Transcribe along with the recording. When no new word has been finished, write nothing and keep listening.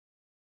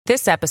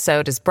This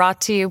episode is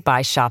brought to you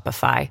by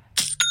Shopify.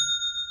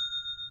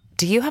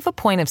 Do you have a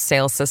point of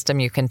sale system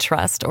you can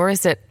trust, or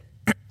is it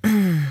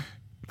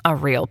a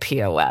real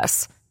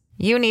POS?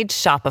 You need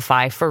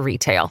Shopify for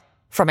retail.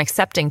 From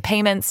accepting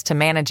payments to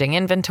managing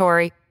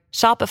inventory,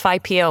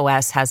 Shopify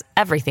POS has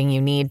everything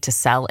you need to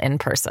sell in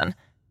person.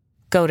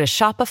 Go to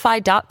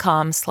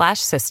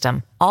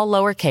shopify.com/system, all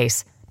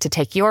lowercase, to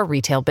take your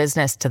retail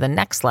business to the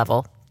next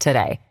level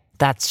today.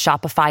 That's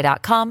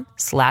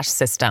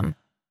shopify.com/system.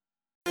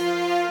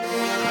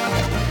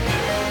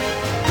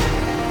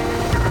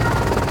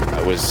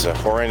 It was a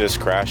horrendous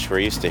crash. We're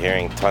used to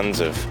hearing tons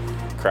of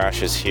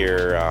crashes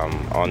here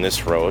on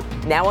this road.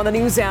 Now on the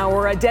News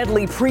Hour, a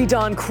deadly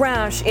pre-dawn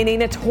crash in a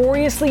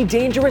notoriously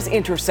dangerous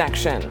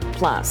intersection.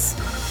 Plus,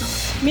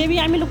 maybe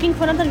I'm looking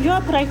for another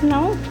job right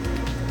now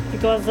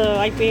because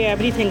I pay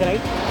everything, right?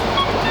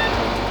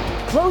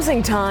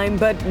 Closing time,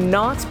 but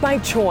not by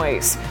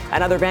choice.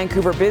 Another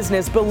Vancouver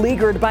business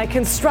beleaguered by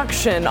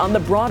construction on the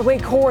Broadway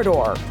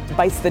corridor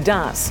bites the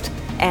dust.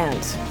 And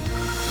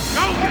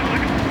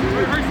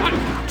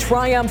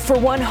triumph for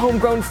one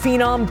homegrown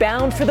phenom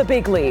bound for the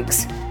big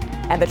leagues,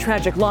 and the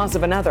tragic loss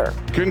of another.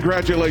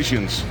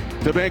 Congratulations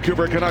to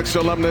Vancouver Canucks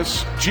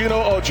alumnus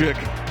Gino Ojic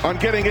on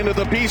getting into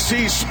the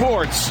BC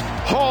Sports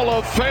Hall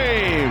of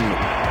Fame.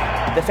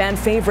 The fan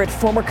favorite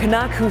former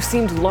Canuck who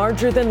seemed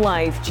larger than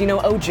life, Gino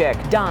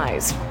Ojic,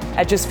 dies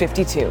at just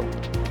 52.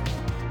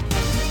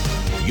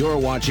 You're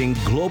watching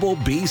Global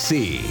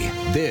BC.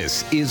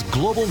 This is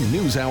Global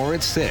News Hour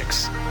at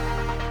 6.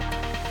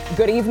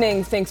 Good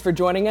evening. Thanks for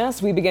joining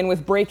us. We begin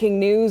with breaking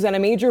news and a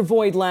major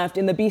void left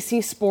in the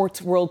BC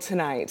sports world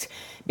tonight.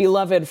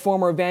 Beloved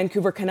former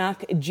Vancouver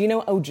Canuck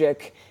Gino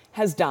Ojic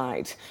has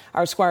died.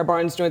 Our Squire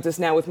Barnes joins us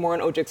now with more on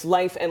Ojic's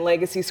life and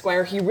legacy.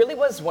 Squire, he really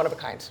was one of a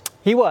kind.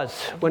 He was.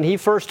 When he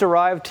first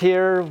arrived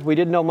here, we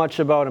didn't know much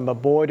about him, but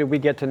boy, did we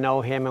get to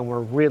know him, and we're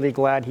really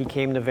glad he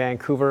came to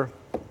Vancouver.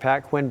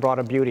 Pat Quinn brought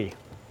a beauty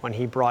when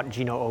he brought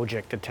Gino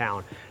Ojic to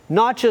town.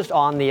 Not just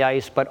on the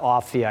ice, but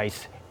off the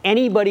ice.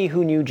 Anybody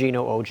who knew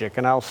Gino Ojic,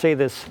 and I'll say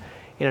this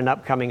in an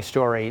upcoming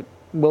story,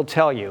 will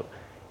tell you,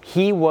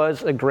 he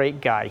was a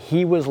great guy.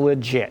 He was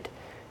legit.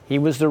 He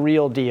was the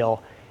real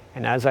deal.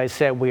 And as I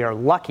said, we are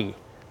lucky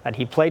that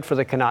he played for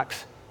the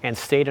Canucks and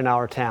stayed in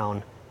our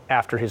town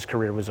after his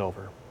career was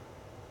over.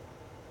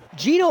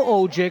 Gino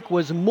Ojic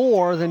was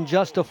more than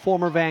just a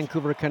former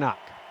Vancouver Canuck.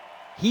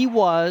 He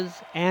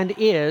was and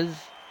is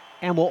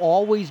and will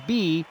always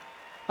be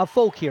a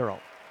folk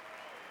hero.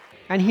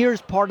 And here's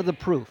part of the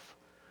proof.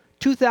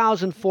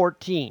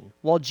 2014,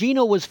 while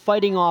Gino was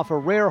fighting off a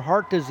rare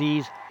heart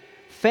disease,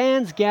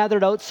 fans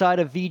gathered outside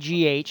of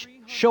VGH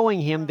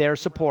showing him their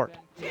support.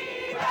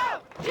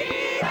 Gino!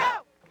 Gino!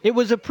 It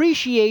was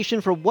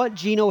appreciation for what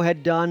Gino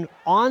had done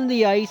on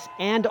the ice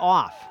and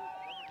off.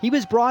 He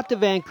was brought to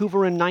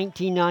Vancouver in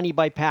 1990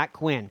 by Pat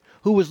Quinn,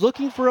 who was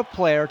looking for a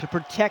player to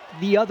protect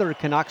the other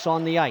Canucks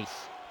on the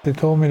ice. They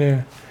told me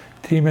the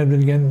team had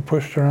been getting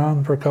pushed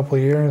around for a couple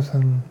of years,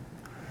 and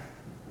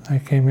I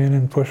came in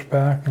and pushed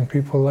back, and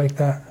people liked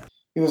that.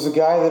 He was a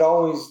guy that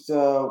always,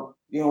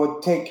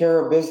 would take care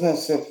of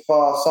business. If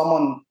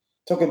someone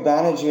took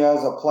advantage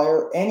as a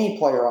player, any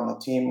player on the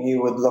team, he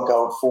would look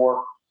out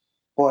for.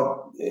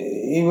 But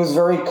he was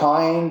very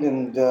kind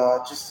and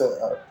just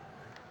a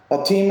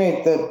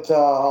teammate that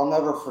I'll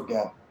never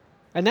forget.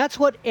 And that's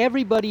what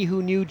everybody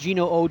who knew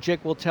Gino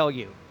Ojic will tell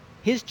you.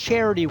 His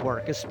charity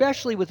work,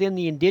 especially within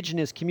the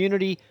Indigenous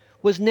community,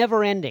 was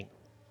never ending.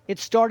 It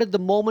started the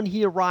moment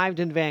he arrived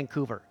in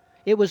Vancouver.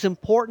 It was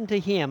important to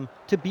him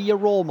to be a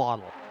role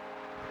model.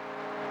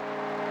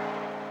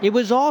 It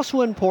was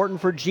also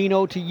important for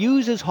Gino to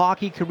use his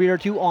hockey career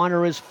to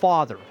honor his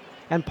father.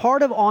 And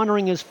part of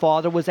honoring his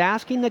father was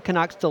asking the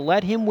Canucks to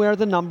let him wear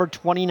the number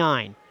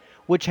 29,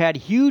 which had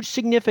huge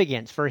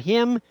significance for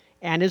him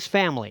and his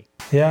family.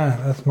 Yeah,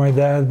 that's my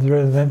dad's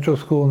residential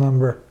school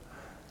number.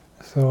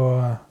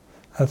 So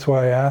that's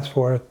why I asked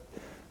for it.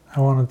 I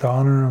wanted to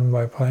honor him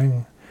by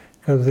playing.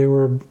 Because they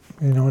were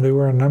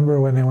a number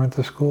when they went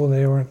to school.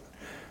 They weren't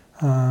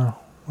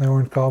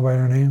called by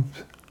their names.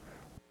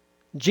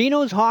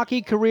 Gino's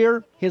hockey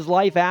career, his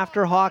life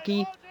after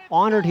hockey,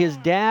 honored his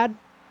dad,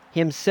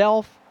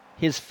 himself,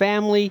 his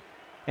family,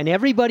 and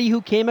everybody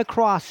who came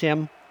across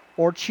him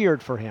or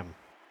cheered for him.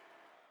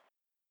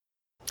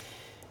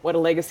 What a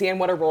legacy and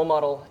what a role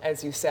model,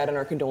 as you said, and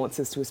our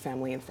condolences to his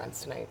family and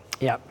friends tonight.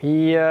 Yeah,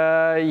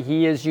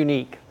 he is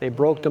unique. They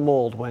broke the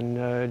mold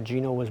when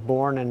Gino was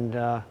born,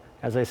 and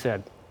as I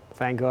said,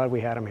 thank God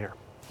we had him here.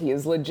 He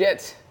is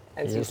legit,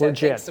 as you said.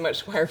 Legit. Thanks so much,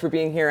 Squire, for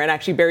being here. And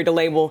actually, Barry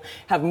DeLay will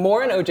have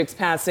more on Ojic's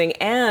passing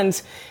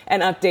and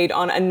an update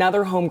on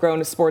another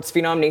homegrown sports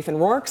phenom, Nathan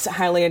Rourke's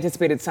highly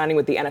anticipated signing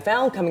with the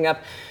NFL coming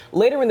up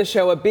later in the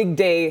show. A big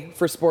day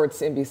for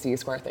sports in BC.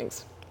 Squire,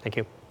 thanks. Thank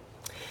you.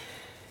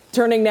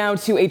 Turning now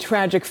to a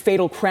tragic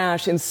fatal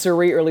crash in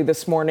Surrey early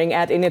this morning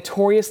at a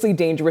notoriously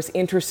dangerous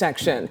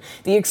intersection.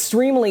 The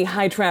extremely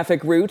high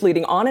traffic route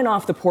leading on and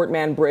off the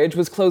Portman Bridge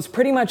was closed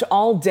pretty much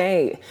all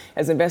day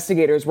as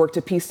investigators worked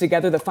to piece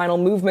together the final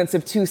movements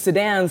of two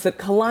sedans that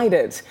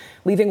collided,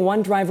 leaving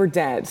one driver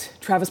dead.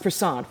 Travis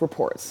Prasad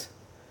reports.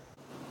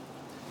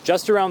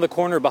 Just around the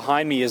corner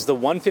behind me is the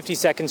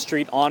 152nd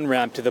Street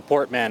on-ramp to the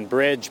Portman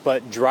Bridge,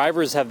 but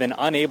drivers have been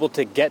unable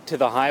to get to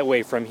the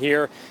highway from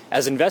here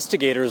as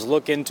investigators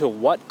look into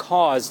what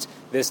caused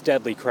this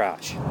deadly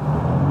crash.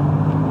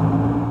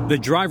 The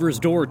driver's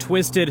door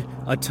twisted,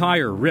 a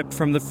tire ripped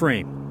from the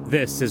frame.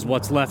 This is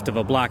what's left of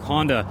a black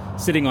Honda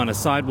sitting on a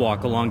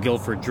sidewalk along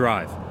Guildford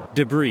Drive.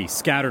 Debris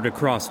scattered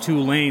across two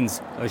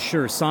lanes, a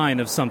sure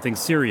sign of something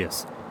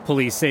serious.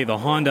 Police say the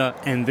Honda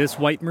and this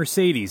white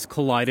Mercedes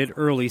collided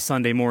early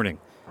Sunday morning.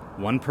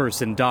 One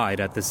person died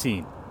at the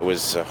scene. It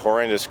was a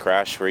horrendous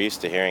crash. We're used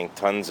to hearing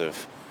tons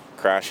of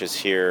crashes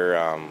here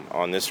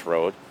on this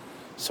road,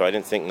 so I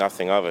didn't think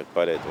nothing of it,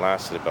 but it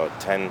lasted about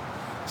 10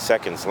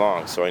 seconds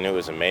long, so I knew it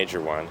was a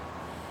major one.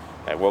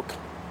 I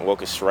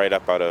woke us right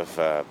up out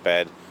of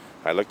bed.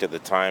 I looked at the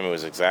time. It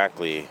was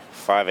exactly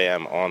 5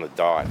 a.m. on the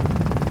dot.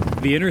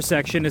 The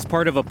intersection is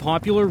part of a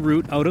popular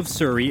route out of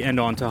Surrey and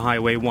onto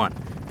Highway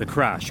 1. The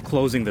crash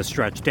closing the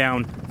stretch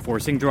down,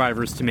 forcing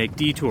drivers to make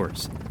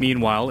detours.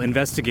 Meanwhile,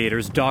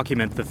 investigators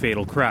document the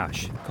fatal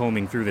crash,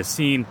 combing through the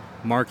scene,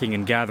 marking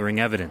and gathering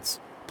evidence.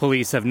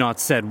 Police have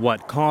not said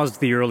what caused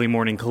the early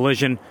morning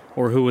collision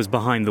or who was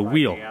behind the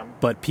wheel,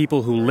 but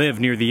people who live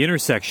near the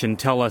intersection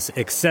tell us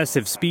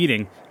excessive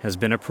speeding has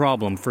been a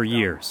problem for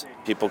years.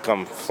 People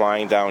come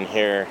flying down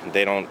here.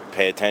 They don't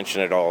pay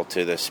attention at all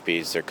to the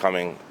speeds. They're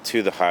coming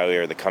to the highway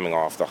or they're coming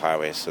off the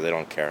highway, so they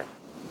don't care.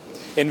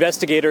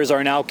 Investigators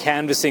are now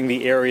canvassing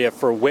the area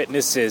for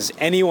witnesses.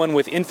 Anyone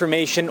with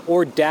information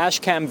or dash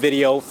cam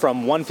video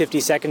from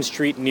 152nd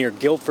Street near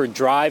Guildford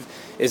Drive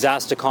is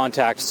asked to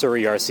contact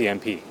Surrey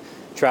RCMP.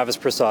 Travis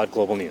Prasad,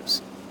 Global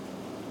News.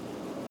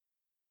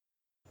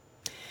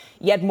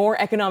 Yet more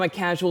economic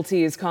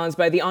casualties caused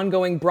by the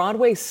ongoing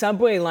Broadway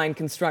subway line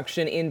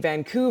construction in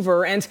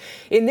Vancouver. And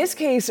in this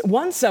case,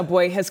 one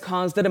subway has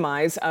caused the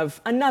demise of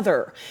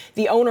another.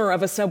 The owner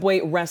of a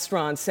Subway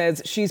restaurant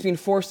says she's been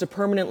forced to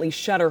permanently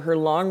shutter her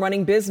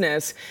long-running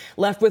business,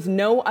 left with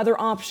no other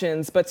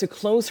options but to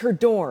close her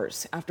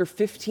doors after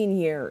 15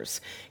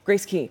 years.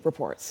 Grace Key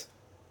reports.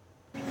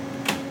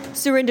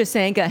 Surinder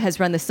Sangha has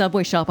run the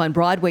Subway shop on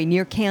Broadway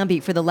near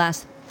Cambie for the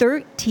last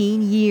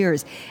 13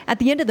 years. At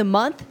the end of the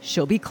month,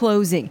 she'll be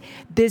closing.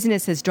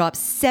 Business has dropped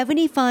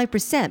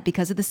 75%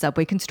 because of the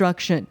subway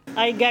construction.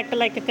 I get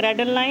like a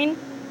credit line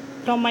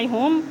from my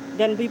home,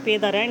 then we pay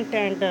the rent,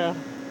 and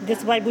this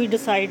is why we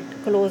decide to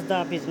close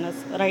the business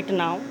right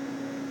now.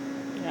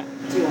 Yeah.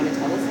 Do you want to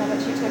tell us how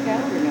much you took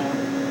out or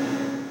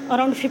no?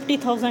 Around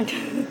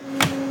 50,000.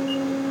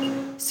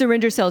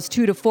 Surinder sells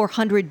 $200 to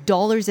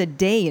 $400 a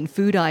day in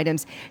food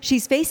items.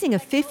 She's facing a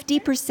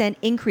 50%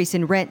 increase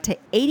in rent to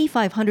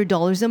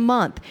 $8,500 a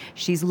month.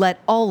 She's let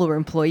all her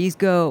employees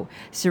go.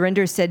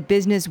 Surinder said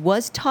business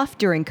was tough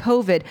during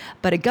COVID,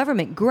 but a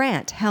government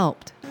grant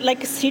helped.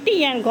 Like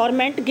city and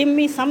government give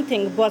me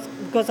something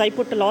because I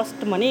put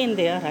lost money in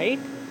there, right?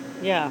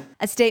 Yeah.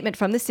 A statement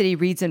from the city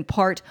reads in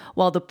part,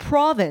 while the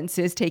province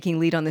is taking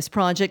lead on this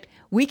project,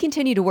 we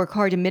continue to work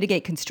hard to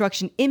mitigate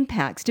construction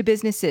impacts to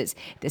businesses.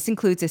 This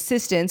includes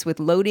assistance with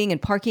loading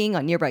and parking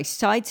on nearby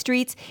side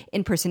streets,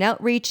 in-person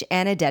outreach,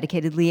 and a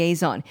dedicated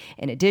liaison.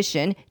 In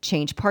addition,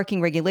 change parking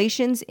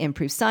regulations,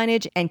 improve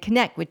signage, and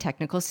connect with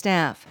technical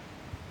staff.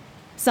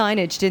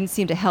 Signage didn't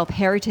seem to help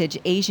Heritage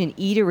Asian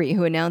Eatery,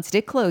 who announced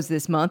it closed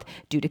this month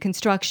due to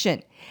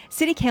construction.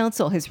 City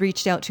Council has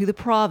reached out to the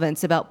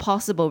province about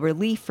possible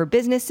relief for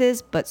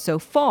businesses, but so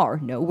far,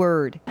 no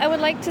word. I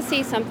would like to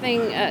see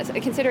something, a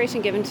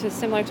consideration given to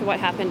similar to what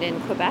happened in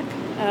Quebec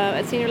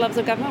at senior levels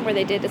of government, where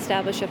they did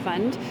establish a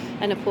fund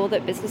and a pool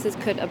that businesses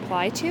could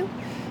apply to.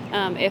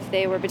 If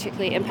they were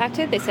particularly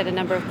impacted. They set a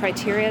number of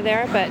criteria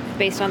there, but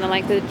based on the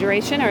length of the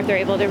duration, or if they're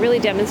able to really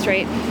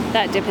demonstrate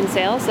that dip in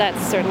sales,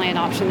 that's certainly an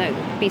option that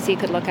BC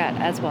could look at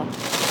as well.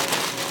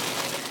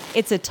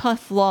 It's a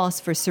tough loss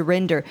for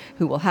Surinder,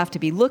 who will have to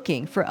be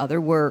looking for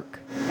other work.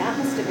 That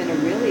must have been a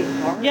really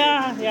hard...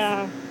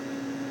 Yeah.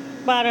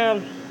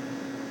 But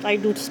I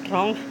do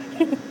strong.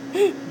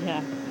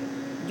 Yeah.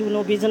 Do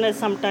no business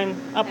sometime,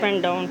 up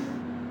and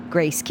down.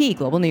 Grace Key,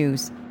 Global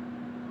News.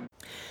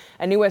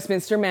 A new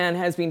Westminster man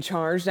has been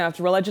charged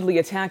after allegedly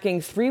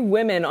attacking 3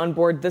 women on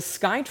board the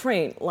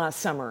SkyTrain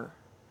last summer.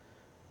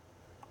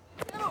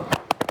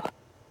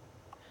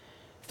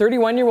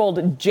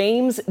 31-year-old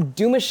James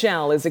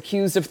Dumichel is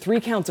accused of 3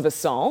 counts of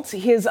assault.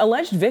 His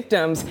alleged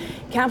victims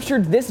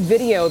captured this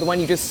video, the one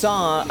you just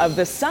saw, of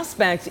the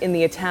suspect in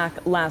the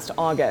attack last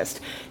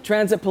August.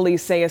 Transit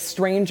police say a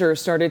stranger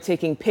started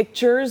taking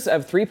pictures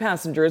of 3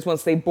 passengers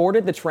once they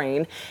boarded the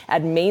train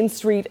at Main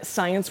Street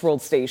Science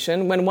World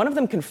Station. When one of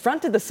them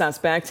confronted the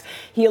suspect,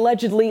 he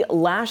allegedly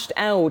lashed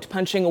out,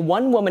 punching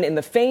one woman in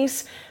the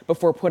face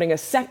before putting a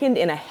second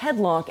in a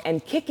headlock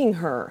and kicking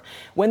her.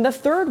 When the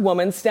third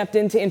woman stepped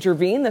in to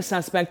intervene, Spain, the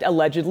suspect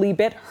allegedly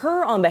bit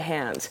her on the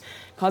hand,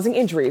 causing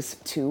injuries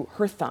to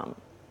her thumb.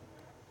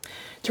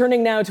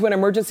 Turning now to an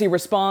emergency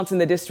response in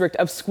the district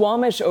of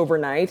Squamish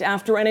overnight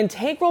after an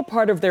integral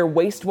part of their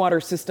wastewater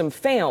system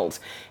failed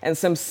and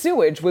some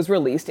sewage was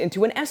released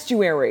into an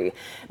estuary.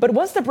 But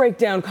was the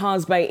breakdown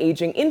caused by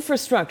aging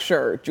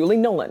infrastructure? Julie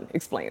Nolan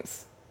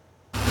explains.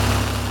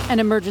 An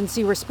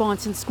emergency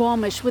response in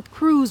Squamish with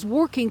crews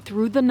working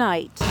through the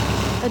night.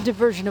 A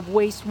diversion of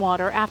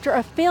wastewater after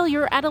a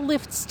failure at a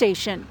lift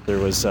station. There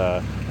was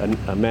a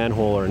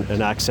manhole or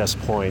an access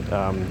point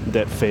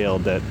that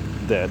failed that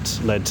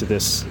led to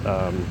this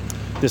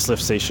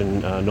lift station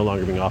no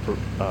longer being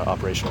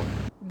operational.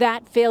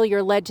 That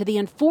failure led to the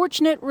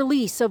unfortunate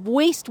release of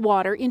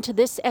wastewater into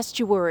this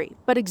estuary,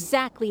 but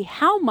exactly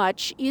how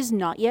much is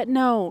not yet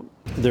known.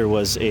 There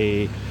was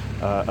a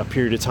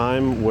period of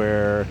time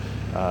where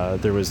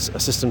there was a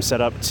system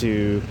set up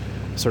to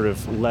sort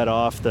of let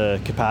off the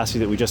capacity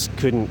that we just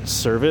couldn't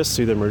service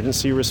through the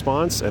emergency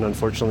response, and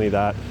unfortunately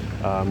that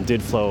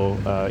did flow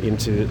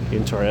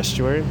into our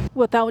estuary.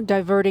 Without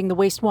diverting the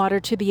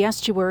wastewater to the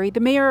estuary, the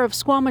mayor of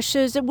Squamish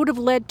says it would have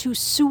led to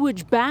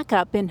sewage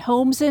backup in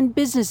homes and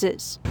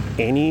businesses.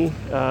 Any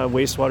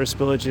wastewater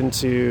spillage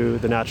into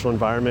the natural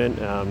environment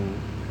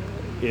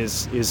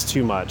is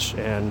too much,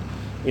 and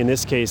in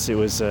this case it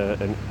was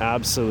an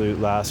absolute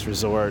last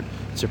resort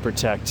to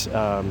protect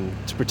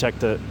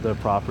the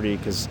property,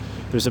 because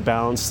there's a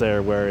balance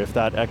there where if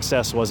that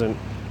excess wasn't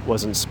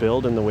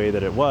spilled in the way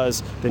that it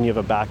was, then you have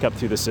a backup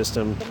through the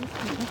system.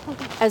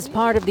 As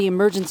part of the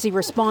emergency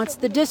response,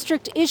 the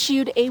district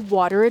issued a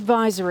water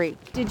advisory.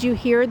 Did you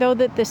hear, though,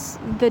 that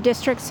the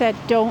district said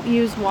don't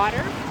use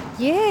water?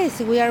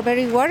 Yes, we are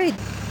very worried.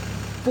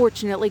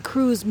 Fortunately,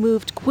 crews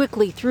moved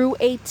quickly through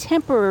a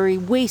temporary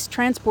waste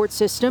transport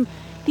system.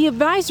 The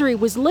advisory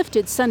was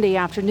lifted Sunday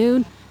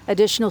afternoon.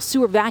 Additional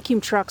sewer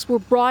vacuum trucks were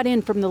brought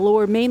in from the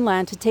Lower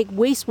Mainland to take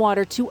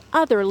wastewater to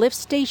other lift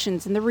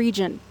stations in the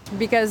region.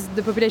 Because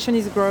the population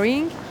is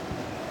growing,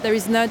 there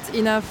is not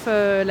enough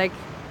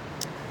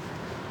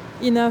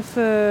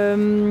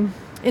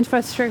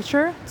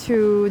infrastructure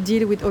to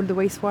deal with all the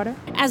wastewater.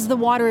 As the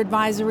water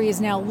advisory is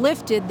now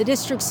lifted, the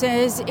district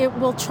says it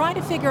will try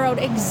to figure out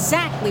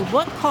exactly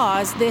what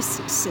caused this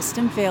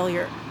system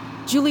failure.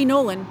 Julie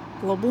Nolan,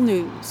 Global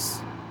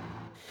News.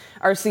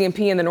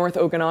 RCMP in the North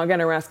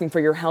Okanagan are asking for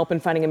your help in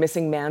finding a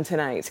missing man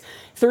tonight.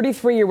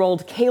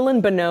 33-year-old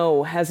Kalen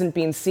Bonneau hasn't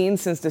been seen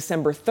since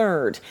December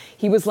 3rd.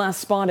 He was last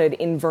spotted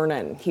in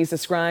Vernon. He's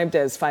described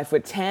as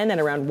 5'10"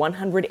 and around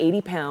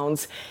 180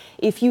 pounds.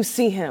 If you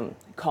see him,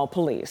 call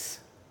police.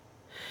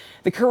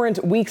 The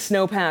current weak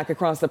snowpack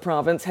across the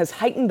province has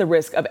heightened the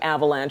risk of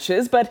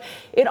avalanches, but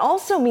it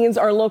also means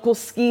our local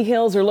ski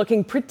hills are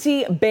looking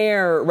pretty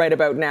bare right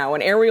about now.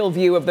 An aerial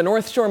view of the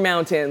North Shore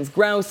Mountains,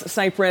 Grouse,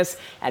 Cypress,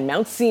 and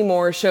Mount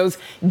Seymour shows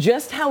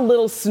just how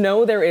little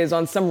snow there is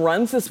on some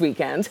runs this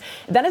weekend.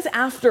 That is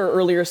after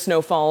earlier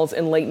snowfalls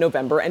in late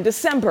November and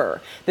December.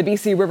 The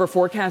BC River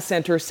Forecast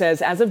Centre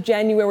says as of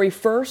January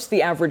 1st,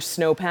 the average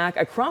snowpack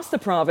across the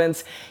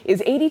province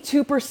is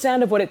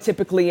 82% of what it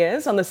typically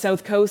is. On the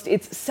south coast,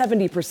 it's 70%.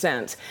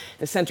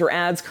 The centre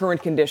adds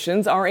current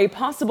conditions are a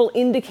possible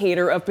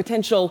indicator of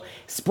potential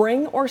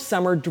spring or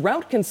summer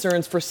drought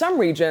concerns for some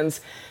regions,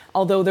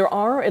 although there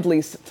are at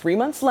least 3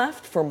 months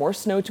left for more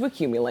snow to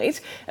accumulate.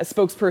 A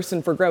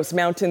spokesperson for Grouse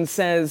Mountain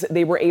says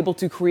they were able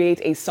to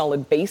create a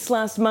solid base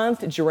last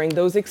month during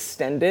those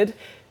extended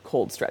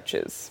cold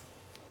stretches.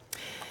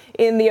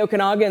 In the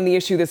Okanagan, the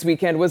issue this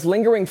weekend was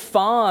lingering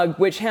fog,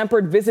 which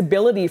hampered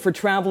visibility for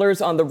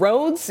travelers on the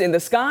roads, in the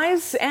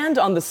skies, and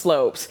on the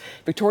slopes.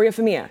 Victoria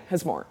Femia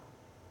has more.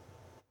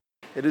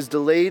 It is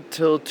delayed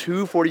till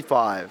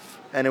 2:45,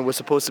 and it was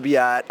supposed to be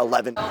at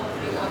 11.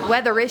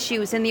 Weather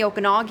issues in the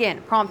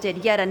Okanagan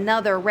prompted yet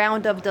another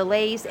round of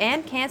delays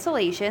and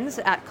cancellations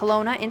at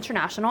Kelowna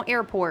International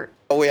Airport.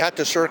 We had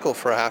to circle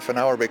for half an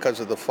hour because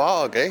of the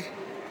fog,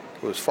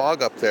 It was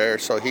fog up there,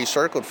 so he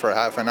circled for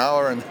half an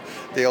hour, and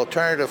the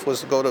alternative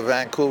was to go to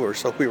Vancouver,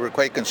 so we were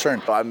quite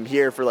concerned. I'm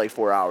here for like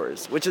 4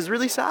 hours, which is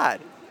really sad,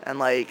 and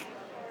I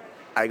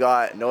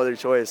got no other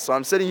choice, so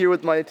I'm sitting here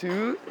with my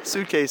 2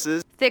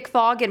 suitcases. Thick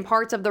fog in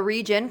parts of the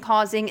region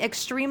causing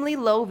extremely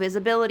low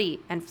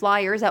visibility, and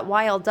flyers at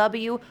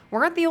YLW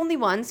weren't the only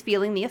ones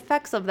feeling the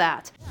effects of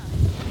that.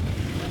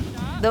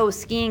 Those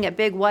skiing at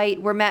Big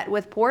White were met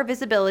with poor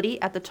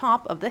visibility at the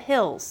top of the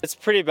hills. It's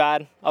pretty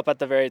bad up at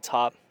the very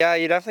top. Yeah,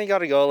 you definitely got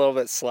to go a little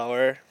bit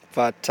slower,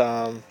 but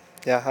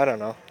yeah, I don't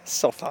know. It's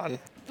still fun.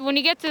 When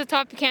you get to the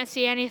top, you can't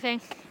see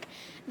anything.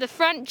 The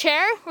front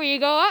chair, where you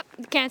go up,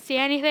 you can't see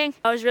anything.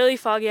 I was really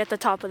foggy at the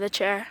top of the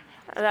chair.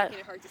 Made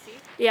it hard to see?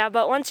 Yeah,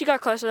 but once you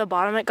got closer to the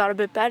bottom, it got a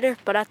bit better,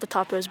 but at the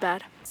top it was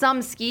bad.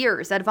 Some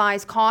skiers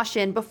advise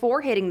caution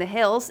before hitting the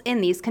hills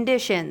in these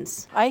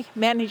conditions. I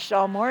managed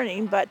all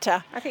morning, but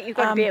I think you've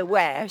got to be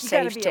aware of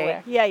safety.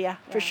 Yeah,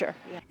 for sure.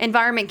 Yeah.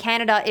 Environment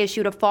Canada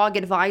issued a fog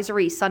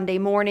advisory Sunday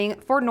morning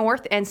for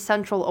North and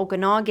Central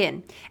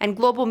Okanagan. And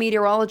global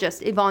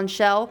meteorologist Yvonne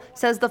Schell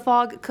says the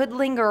fog could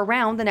linger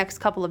around the next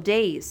couple of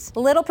days.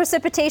 Little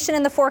precipitation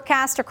in the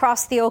forecast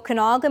across the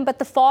Okanagan, but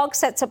the fog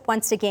sets up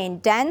once again.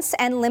 Dense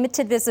and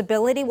limited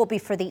visibility will be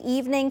for the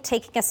evening,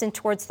 taking us in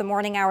towards the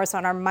morning hours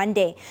on our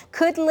Monday.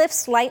 Could lift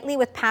slightly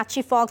with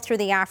patchy fog through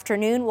the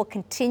afternoon. We'll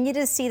continue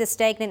to see the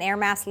stagnant air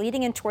mass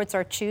leading in towards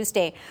our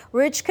Tuesday.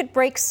 Ridge could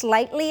break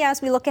slightly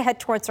as we look ahead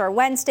towards our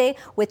Wednesday,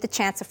 with the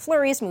chance of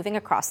flurries moving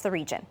across the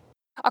region.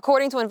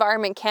 According to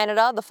Environment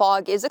Canada, the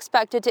fog is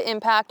expected to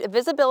impact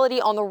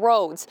visibility on the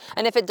roads.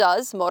 And if it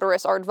does,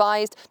 motorists are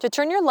advised to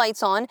turn your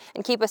lights on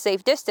and keep a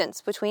safe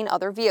distance between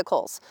other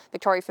vehicles.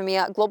 Victoria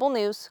Femia, Global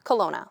News,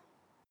 Kelowna.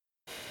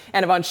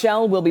 And Yvonne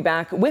Schell will be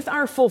back with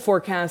our full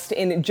forecast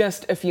in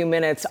just a few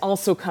minutes.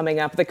 Also coming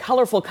up, the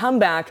colorful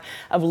comeback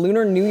of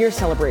Lunar New Year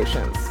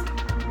celebrations.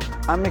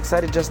 I'm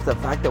excited just the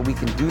fact that we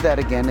can do that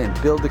again and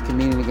build the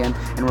community again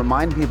and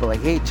remind people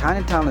like, hey,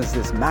 Chinatown is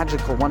this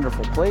magical,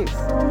 wonderful place.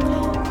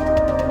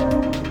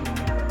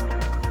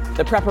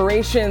 The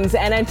preparations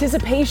and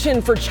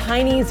anticipation for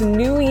Chinese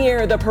New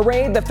Year, the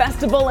parade, the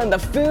festival, and the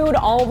food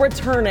all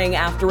returning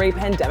after a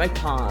pandemic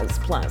pause.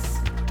 Plus,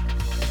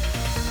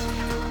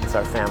 it's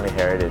our family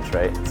heritage,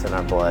 right? It's in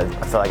our blood.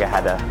 I felt like I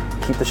had to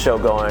keep the show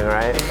going,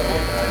 right?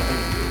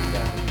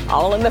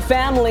 all in the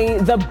family,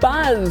 the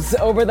buzz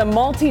over the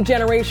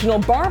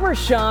multi-generational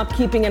barbershop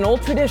keeping an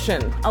old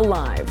tradition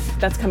alive.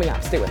 That's coming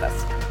up. Stay with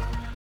us.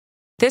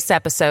 This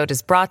episode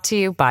is brought to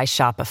you by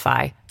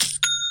Shopify.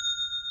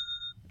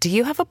 Do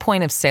you have a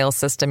point of sale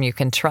system you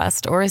can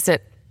trust, or is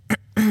it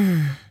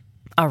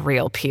a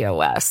real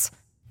POS?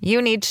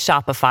 You need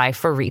Shopify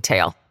for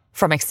retail.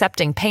 From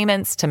accepting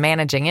payments to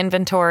managing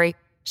inventory,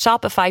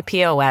 Shopify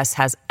POS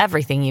has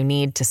everything you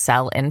need to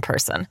sell in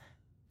person.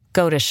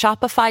 Go to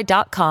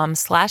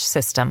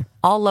shopify.com/system,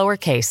 all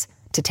lowercase,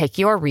 to take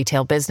your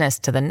retail business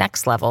to the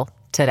next level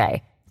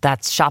today.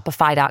 That's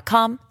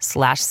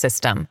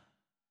shopify.com/system.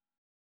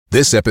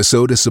 This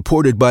episode is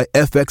supported by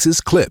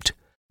FX's Clipped,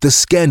 the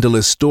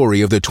scandalous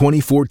story of the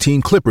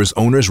 2014 Clippers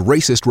owner's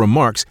racist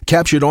remarks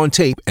captured on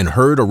tape and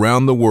heard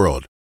around the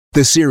world.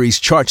 The series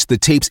charts the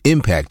tape's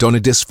impact on a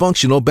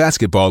dysfunctional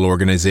basketball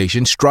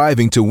organization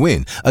striving to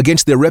win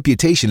against their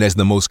reputation as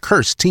the most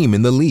cursed team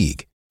in the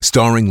league.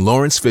 Starring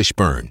Lawrence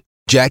Fishburne,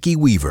 Jackie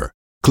Weaver,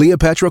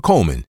 Cleopatra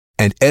Coleman,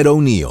 and Ed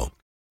O'Neill.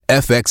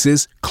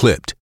 FX's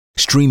Clipped,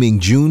 streaming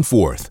June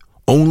 4th,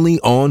 only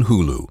on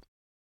Hulu.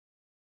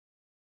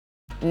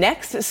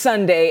 Next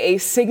Sunday, a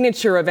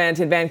signature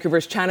event in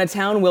Vancouver's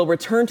Chinatown will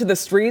return to the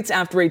streets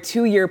after a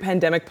 2-year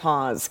pandemic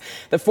pause.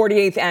 The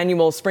 48th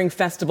annual Spring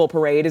Festival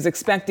Parade is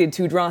expected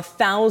to draw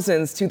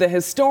thousands to the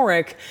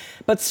historic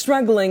but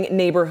struggling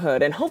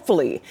neighborhood and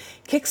hopefully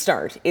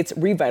kickstart its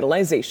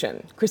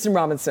revitalization. Kristen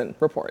Robinson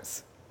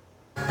reports.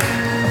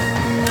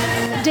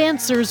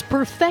 Dancers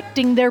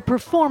perfecting their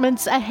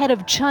performance ahead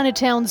of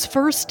Chinatown's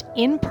first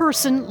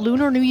in-person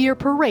Lunar New Year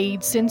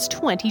parade since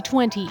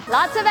 2020.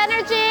 Lots of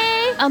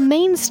energy! A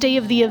mainstay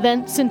of the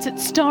event since it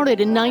started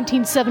in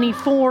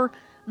 1974,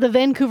 the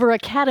Vancouver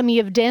Academy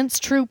of Dance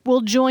Troupe will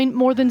join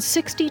more than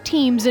 60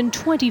 teams and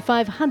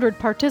 2,500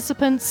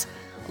 participants,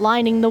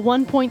 lining the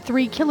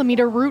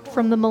 1.3-kilometer route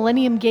from the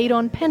Millennium Gate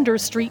on Pender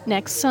Street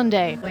next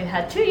Sunday. We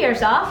had 2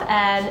 years off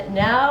and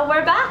now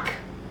we're back,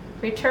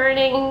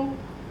 returning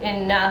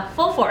in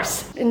full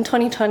force. In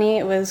 2020,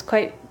 it was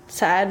quite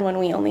sad when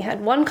we only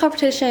had one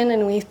competition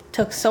and we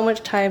took so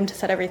much time to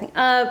set everything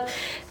up,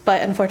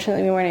 but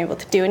unfortunately we weren't able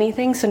to do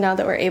anything. So now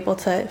that we're able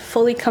to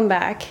fully come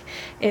back,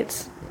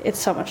 it's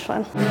so much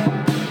fun.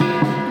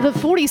 The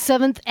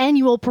 47th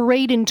annual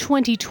parade in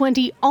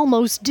 2020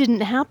 almost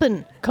didn't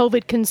happen.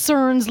 COVID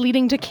concerns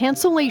leading to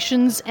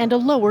cancellations and a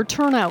lower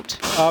turnout.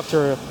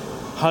 After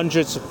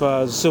hundreds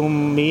of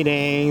Zoom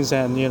meetings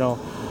and,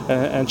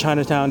 and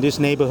Chinatown, this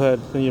neighborhood,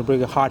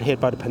 really hard hit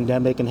by the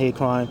pandemic and hate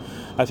crime.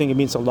 I think it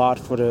means a lot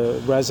for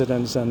the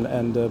residents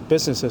and the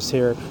businesses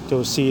here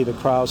to see the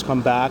crowds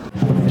come back.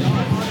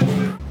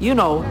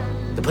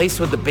 The place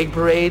with the big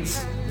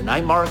parades, the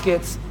night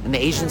markets, and the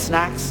Asian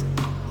snacks.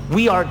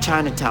 We are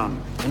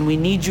Chinatown, and we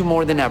need you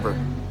more than ever.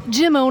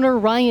 Gym owner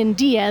Ryan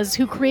Diaz,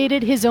 who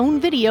created his own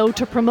video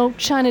to promote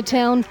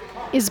Chinatown,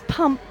 is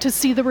pumped to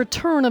see the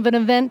return of an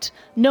event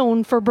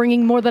known for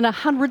bringing more than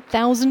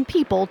 100,000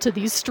 people to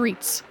these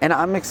streets. And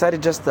I'm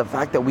excited just the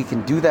fact that we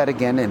can do that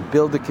again and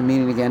build the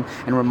community again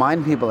and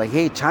remind people like,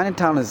 hey,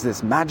 Chinatown is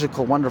this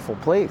magical, wonderful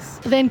place.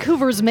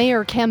 Vancouver's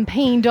mayor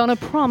campaigned on a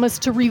promise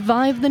to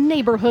revive the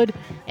neighborhood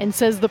and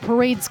says the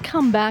parade's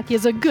comeback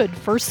is a good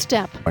first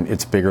step. And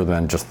it's bigger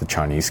than just the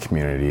Chinese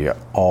community.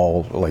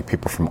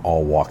 People from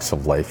all walks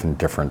of life and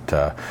different,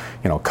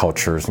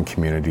 cultures and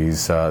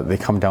communities, they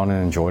come down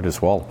and enjoy it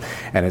as well.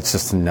 And it's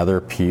just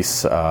another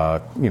piece,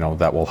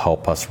 that will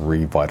help us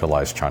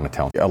revitalize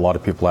Chinatown. A lot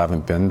of people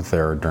haven't been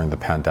there during the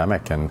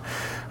pandemic, and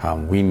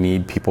we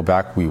need people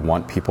back. We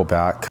want people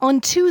back.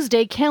 On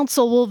Tuesday,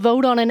 Council will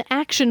vote on an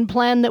action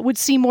plan that would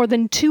see more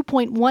than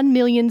 $2.1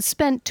 million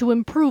spent to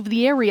improve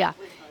the area,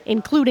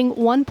 including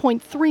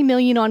 $1.3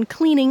 million on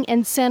cleaning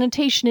and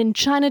sanitation in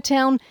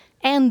Chinatown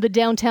and the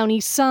downtown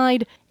east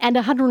side, and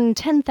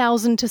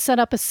 $110,000 to set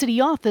up a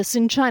city office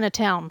in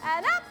Chinatown.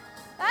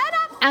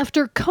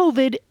 After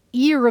COVID,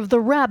 Year of the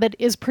Rabbit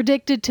is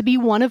predicted to be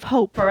one of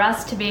hope. For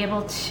us to be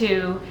able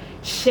to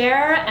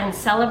share and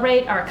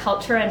celebrate our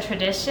culture and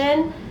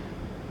tradition,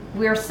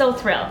 we're so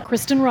thrilled.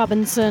 Kristen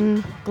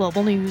Robinson,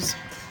 Global News.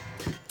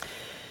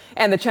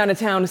 And the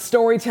Chinatown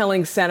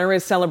Storytelling Center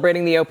is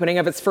celebrating the opening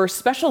of its first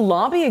special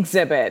lobby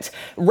exhibit.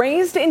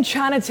 Raised in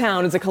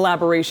Chinatown is a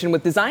collaboration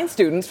with design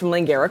students from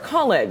Langara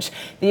College.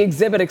 The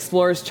exhibit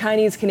explores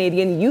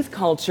Chinese-Canadian youth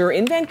culture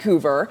in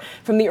Vancouver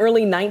from the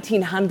early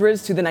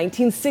 1900s to the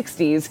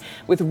 1960s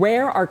with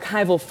rare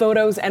archival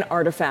photos and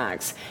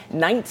artifacts.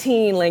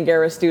 19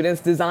 Langara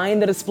students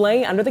designed the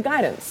display under the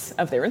guidance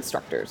of their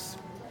instructors.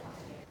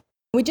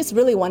 We just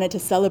really wanted to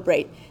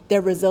celebrate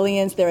their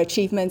resilience, their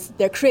achievements,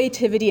 their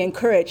creativity and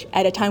courage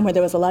at a time where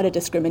there was a lot of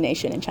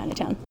discrimination in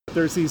Chinatown.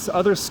 There's these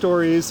other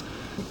stories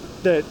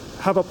that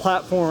have a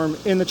platform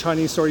in the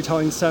Chinese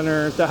Storytelling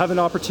Center that have an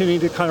opportunity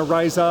to kind of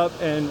rise up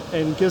and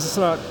gives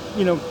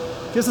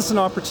us an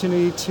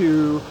opportunity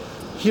to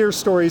hear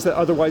stories that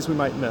otherwise we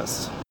might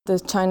miss. The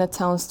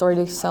Chinatown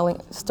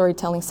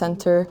Storytelling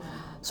Center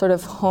sort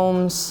of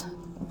homes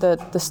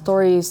the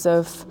stories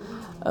of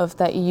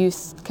that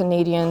youth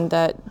Canadian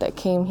that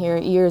came here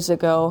years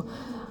ago.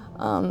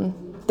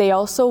 They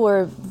also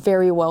were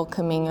very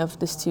welcoming of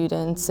the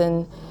students,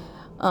 and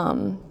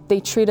they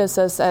treat us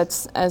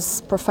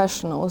as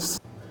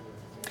professionals.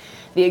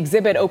 The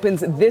exhibit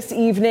opens this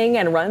evening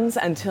and runs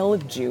until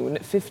June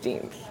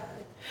 15th.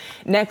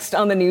 Next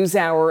on the News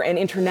Hour, an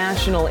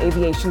international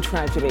aviation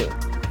tragedy.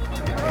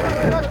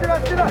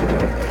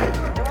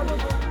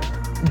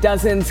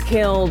 Dozens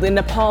killed in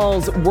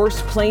Nepal's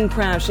worst plane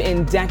crash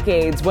in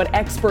decades. What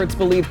experts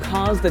believe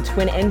caused the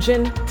twin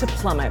engine to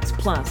plummet.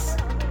 Plus,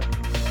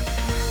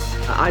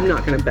 I'm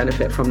not going to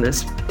benefit from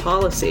this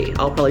policy.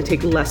 I'll probably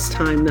take less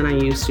time than I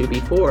used to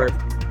before.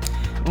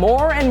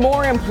 more and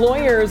more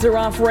employers are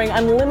offering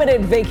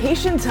unlimited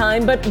vacation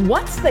time, but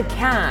what's the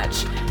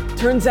catch?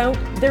 Turns out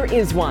there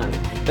is one.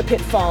 The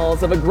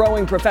pitfalls of a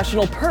growing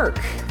professional perk.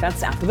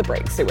 That's after the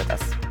break. Stay with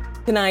us.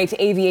 Tonight,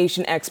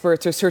 aviation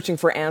experts are searching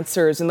for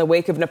answers in the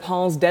wake of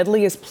Nepal's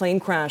deadliest plane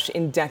crash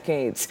in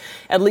decades.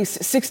 At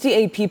least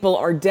 68 people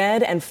are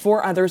dead and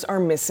 4 others are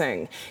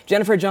missing.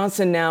 Jennifer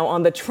Johnson now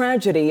on the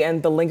tragedy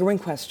and the lingering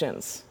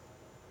questions.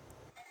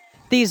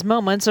 These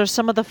moments are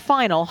some of the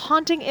final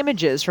haunting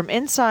images from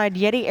inside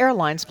Yeti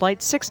Airlines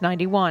Flight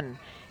 691.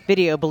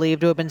 Video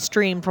believed to have been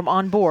streamed from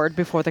on board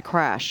before the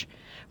crash.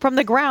 From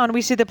the ground,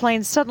 we see the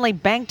plane suddenly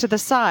bank to the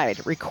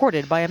side,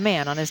 recorded by a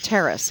man on his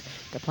terrace.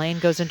 The plane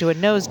goes into a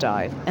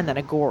nosedive and then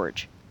a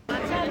gorge.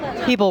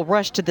 People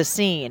rush to the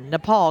scene,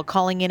 Nepal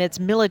calling in its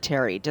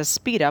military to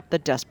speed up the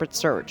desperate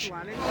search.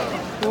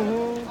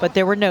 But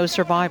there were no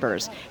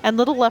survivors, and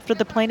little left of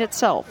the plane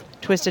itself,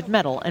 twisted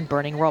metal and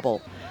burning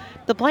rubble.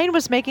 The plane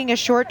was making a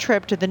short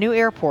trip to the new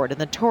airport in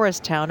the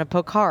tourist town of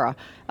Pokhara,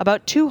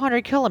 about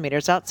 200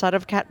 kilometers outside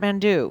of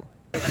Kathmandu.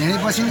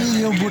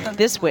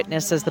 This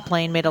witness says the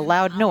plane made a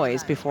loud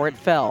noise before it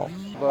fell.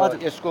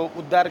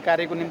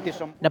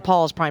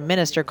 Nepal's prime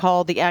minister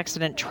called the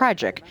accident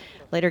tragic,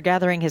 later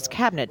gathering his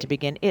cabinet to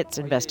begin its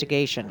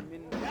investigation.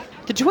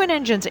 The twin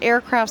engine's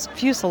aircraft's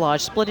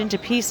fuselage split into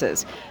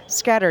pieces,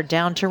 scattered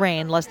down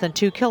terrain less than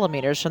 2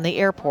 kilometers from the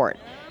airport.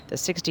 The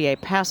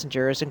 68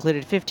 passengers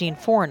included 15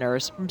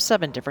 foreigners from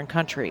 7 different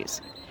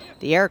countries.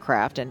 The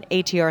aircraft, an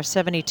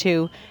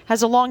ATR-72,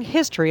 has a long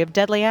history of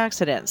deadly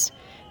accidents.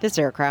 This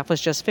aircraft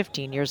was just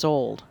 15 years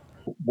old.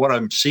 What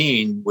I'm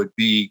seeing would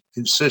be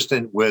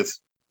consistent with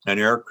an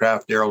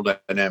aircraft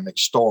aerodynamic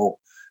stall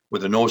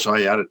with a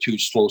nose-high attitude,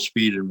 slow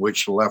speed in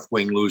which the left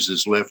wing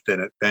loses lift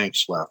and it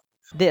banks left.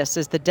 This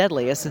is the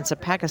deadliest since a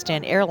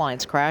Pakistan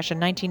Airlines crash in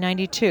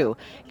 1992,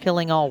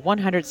 killing all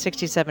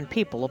 167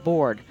 people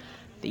aboard.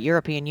 The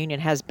European Union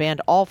has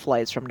banned all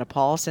flights from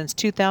Nepal since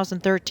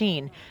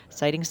 2013,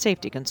 citing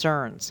safety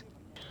concerns.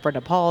 For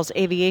Nepal's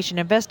aviation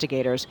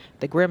investigators,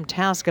 the grim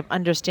task of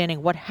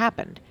understanding what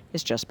happened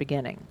is just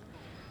beginning.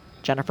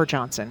 Jennifer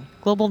Johnson,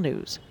 Global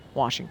News,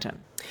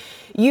 Washington.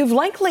 You've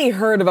likely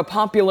heard of a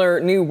popular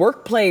new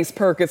workplace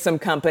perk at some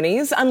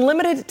companies,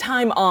 unlimited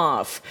time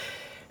off.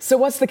 So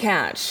what's the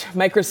catch?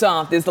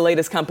 Microsoft is the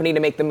latest company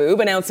to make the move,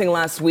 announcing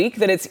last week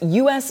that its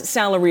U.S.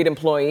 salaried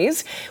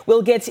employees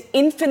will get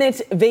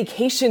infinite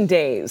vacation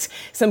days.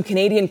 Some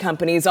Canadian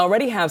companies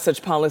already have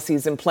such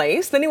policies in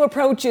place. The new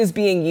approach is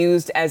being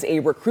used as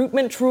a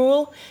recruitment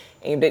tool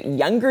aimed at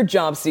younger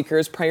job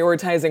seekers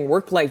prioritizing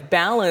work-life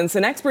balance.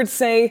 And experts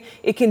say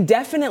it can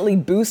definitely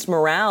boost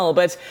morale,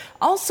 but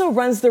also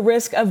runs the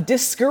risk of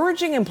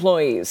discouraging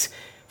employees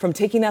from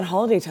taking that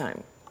holiday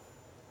time.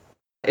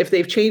 If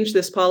they've changed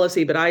this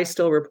policy, but I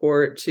still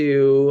report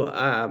to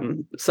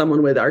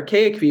someone with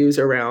archaic views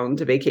around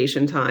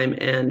vacation time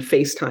and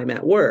FaceTime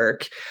at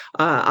work,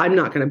 I'm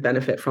not going to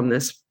benefit from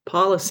this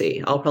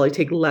policy. I'll probably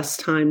take less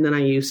time than I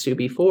used to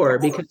before,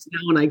 because now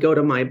when I go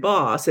to my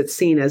boss, it's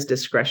seen as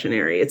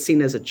discretionary. It's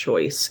seen as a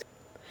choice.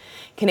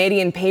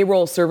 Canadian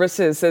Payroll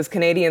Services says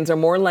Canadians are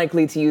more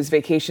likely to use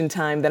vacation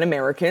time than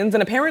Americans,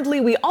 and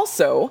apparently we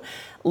also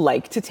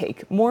like to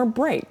take more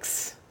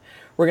breaks.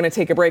 We're going to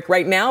take a break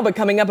right now, but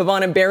coming up,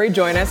 Yvonne and Barry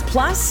join us.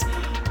 Plus,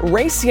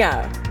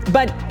 racia,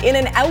 but in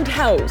an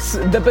outhouse.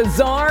 The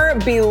bizarre,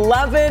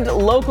 beloved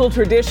local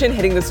tradition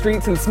hitting the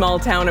streets in small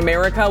town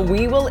America.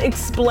 We will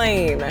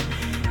explain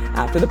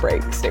after the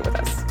break. Stay with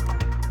us.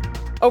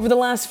 Over the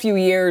last few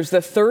years,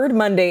 the third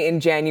Monday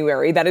in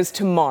January, that is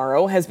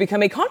tomorrow, has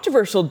become a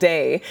controversial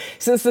day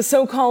since the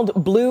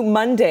so-called Blue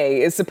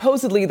Monday is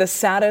supposedly the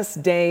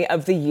saddest day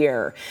of the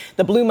year.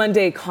 The Blue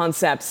Monday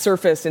concept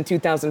surfaced in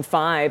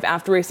 2005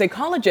 after a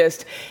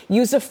psychologist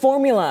used a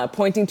formula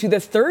pointing to the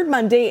third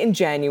Monday in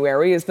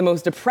January as the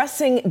most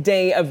depressing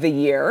day of the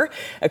year,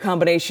 a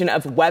combination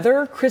of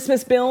weather,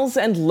 Christmas bills,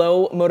 and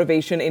low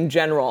motivation in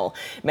general.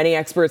 Many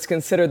experts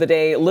consider the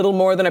day little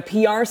more than a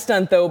PR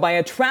stunt, though, by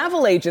a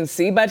travel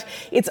agency, but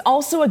it's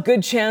also a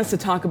good chance to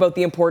talk about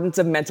the importance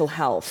of mental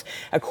health.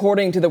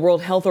 According to the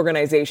World Health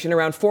Organization,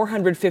 around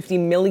 450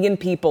 million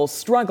people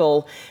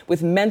struggle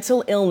with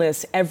mental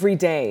illness every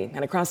day.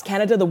 And across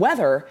Canada, the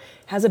weather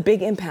has a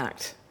big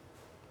impact.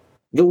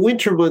 The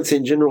winter months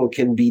in general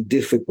can be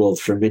difficult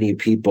for many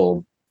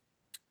people,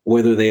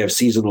 whether they have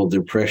seasonal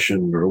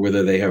depression or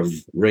whether they have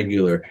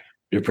regular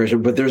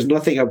depression. But there's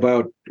nothing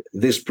about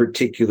this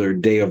particular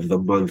day of the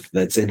month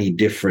that's any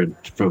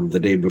different from the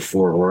day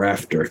before or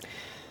after.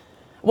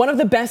 One of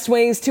the best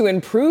ways to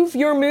improve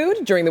your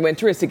mood during the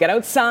winter is to get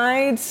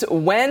outside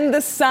when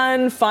the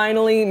sun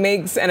finally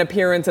makes an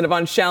appearance. And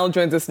Yvonne Schell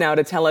joins us now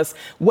to tell us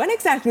when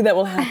exactly that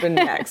will happen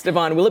next.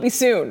 Yvonne, will it be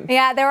soon?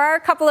 Yeah, there are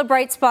a couple of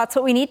bright spots,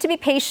 but we need to be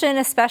patient,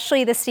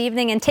 especially this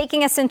evening and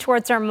taking us in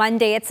towards our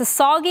Monday. It's a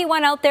soggy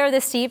one out there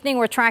this evening.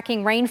 We're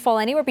tracking rainfall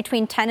anywhere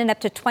between 10 and up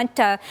to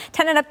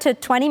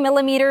 20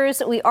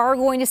 millimeters. We are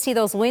going to see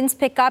those winds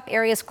pick up.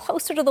 Areas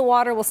closer to the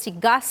water will see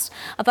gusts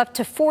of up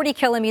to 40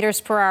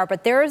 kilometers per hour.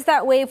 But there is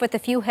that wave with a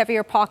few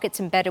heavier pockets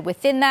embedded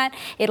within that.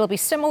 It'll be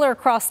similar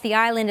across the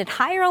island. At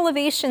higher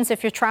elevations,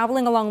 if you're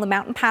traveling along the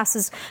mountain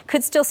passes,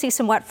 could still see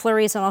some wet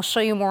flurries, and I'll show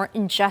you more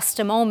in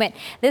just a moment.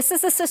 This is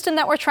the system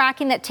that we're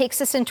tracking that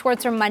takes us in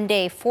towards our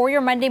Monday. For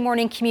your Monday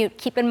morning commute,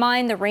 keep in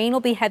mind the rain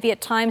will be heavy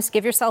at times.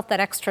 Give yourself that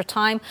extra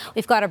time.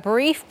 We've got a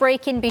brief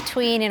break in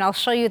between, and I'll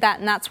show you that,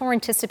 and that's when we're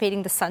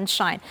anticipating the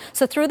sunshine.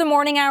 So through the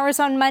morning hours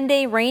on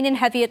Monday, rain and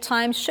heavy at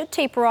times should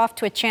taper off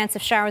to a chance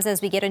of showers as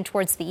we get in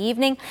towards the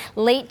evening.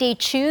 Late day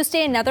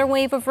Tuesday, another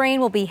wave of rain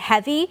will be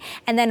heavy.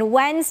 And then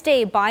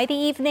Wednesday, by the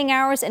evening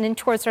hours and in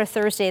towards our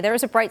Thursday,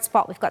 there's a bright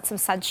spot. We've got some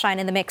sunshine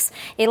in the mix.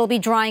 It'll be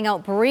drying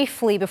out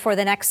briefly before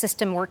the next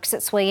system works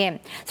its way in.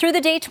 Through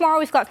the day tomorrow,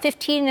 we've got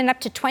 15 and up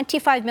to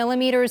 25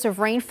 millimeters of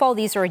rainfall.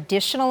 These are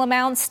additional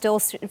amounts, still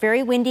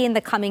very windy in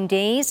the coming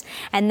days.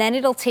 And then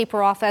it'll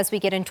taper off as we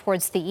get in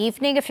towards the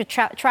evening. If you're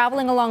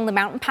traveling along the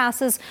mountain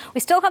passes,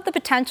 we still have the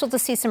potential to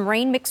see some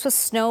rain mixed with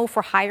snow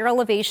for higher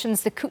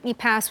elevations. The Kootenay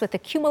Pass with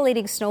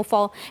accumulating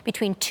snowfall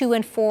between 2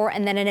 and 4,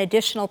 and then an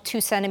additional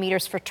 2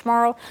 centimeters for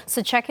tomorrow.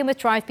 So check in with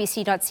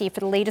drivebc.ca for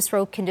the latest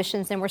road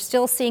conditions. And we're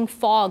still seeing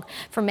fog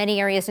for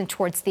many areas and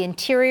towards the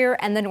interior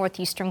and the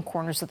northeastern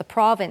corners of the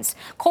province.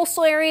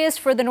 Coastal areas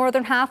for the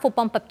northern half will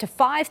bump up to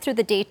 5 through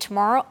the day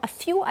tomorrow. A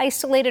few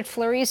isolated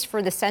flurries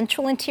for the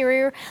central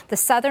interior. The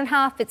southern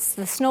half, it's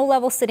the snow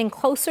level sitting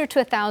closer to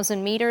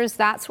 1,000 meters.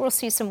 That's where we'll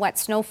see some wet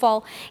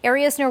snowfall.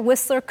 Areas near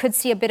Whistler could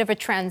see a bit of a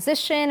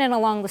transition, and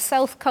along the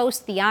south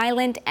coast, the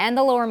island, and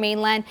the lower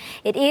mainland,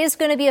 it is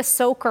going to be a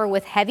soaker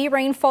with heavy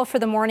rainfall for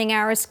the morning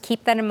hours.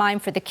 Keep that in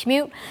mind for the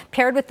commute,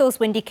 paired with those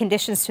windy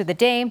conditions through the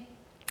day.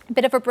 A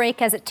bit of a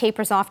break as it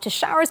tapers off to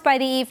showers by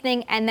the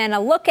evening, and then a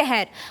look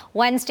ahead.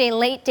 Wednesday,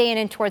 late day and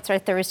in towards our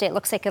Thursday, it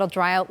looks like it'll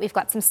dry out. We've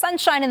got some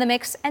sunshine in the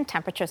mix and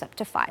temperatures up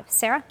to 5.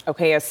 Sarah?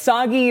 Okay, a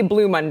soggy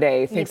Blue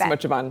Monday. Thanks so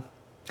much, Yvonne.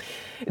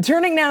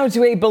 Turning now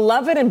to a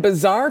beloved and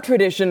bizarre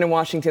tradition in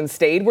Washington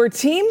state where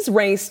teams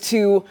race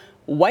to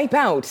wipe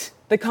out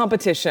the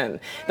competition.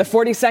 The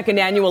 42nd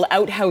annual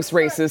Outhouse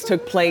Races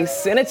took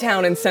place in a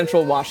town in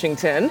central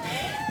Washington.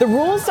 The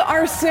rules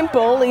are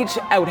simple. Each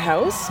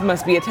outhouse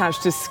must be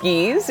attached to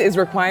skis, is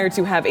required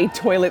to have a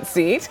toilet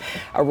seat,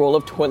 a roll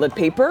of toilet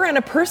paper, and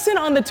a person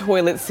on the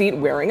toilet seat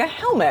wearing a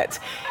helmet.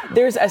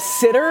 There's a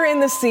sitter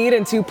in the seat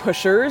and 2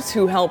 pushers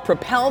who help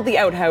propel the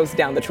outhouse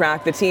down the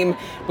track. The team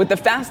with the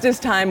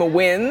fastest time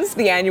wins.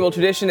 The annual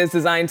tradition is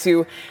designed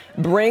to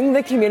bring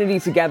the community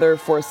together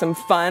for some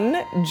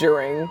fun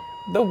during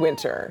the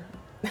winter.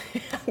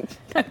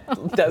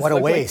 What a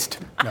waste.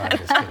 No, I'm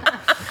just kidding.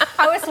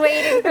 I was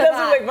waiting for that. It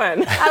doesn't look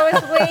fun. I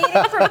was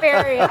waiting for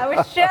Barry. I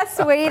was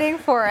just waiting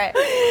for it.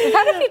 We've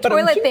had a few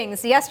toilet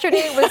things.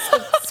 Yesterday was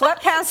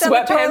sweatpants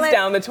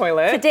down the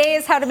toilet. Today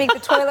is how to make the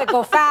toilet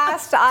go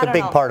fast. It's a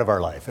big part of our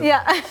life.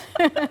 Yeah.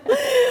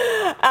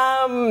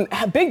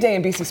 A big day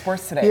in BC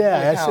sports today.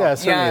 Yeah,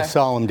 it's certainly a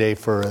solemn day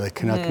for the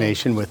Canuck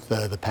Nation with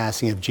the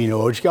passing of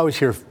Gino Ojic. I always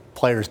hear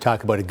players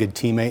talk about a good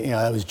teammate.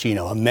 That was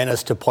Gino, a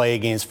menace to play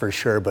against for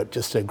sure, but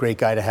just a great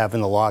guy to have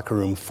in the locker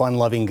room.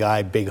 Fun-loving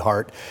guy, big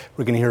heart.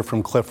 We're going to hear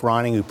from Cliff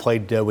Ronning, who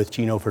played with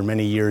Gino for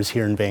many years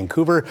here in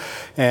Vancouver.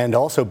 And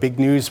also big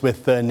news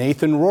with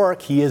Nathan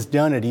Rourke. He has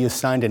done it. He has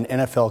signed an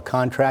NFL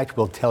contract.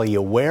 We'll tell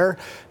you where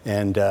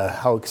and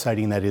how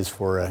exciting that is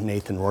for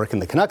Nathan Rourke.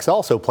 And the Canucks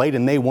also played,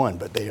 and they won,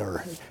 but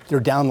they're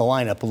down the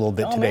lineup a little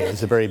bit today. It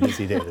was a very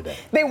busy day today.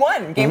 They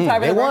won. Game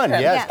 5 of the They won,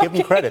 yes. Give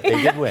them credit.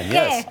 They did win,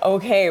 yes.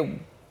 Okay.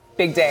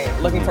 Big day.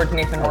 Looking forward to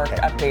Nathan Rourke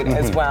update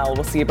as well.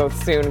 We'll see you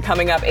both soon.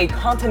 Coming up, a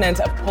continent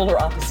of polar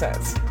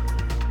opposites.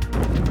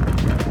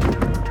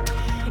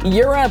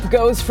 Europe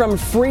goes from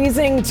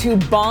freezing to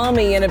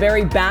balmy in a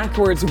very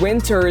backwards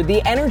winter.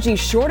 The energy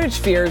shortage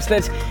fears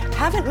that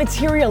haven't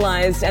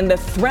materialized and the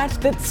threat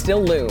that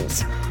still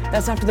looms.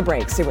 That's after the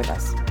break. Stay with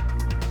us.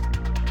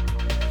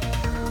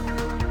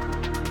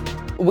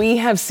 We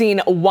have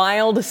seen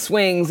wild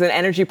swings in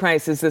energy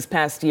prices this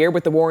past year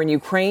with the war in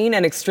Ukraine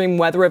and extreme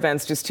weather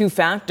events, just two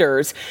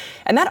factors.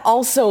 And that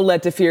also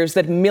led to fears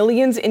that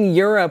millions in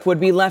Europe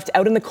would be left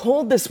out in the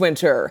cold this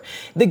winter.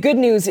 The good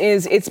news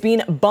is it's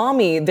been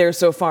balmy there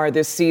so far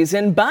this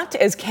season. But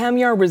as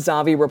Kamyar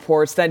Razavi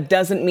reports, that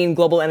doesn't mean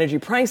global energy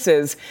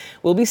prices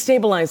will be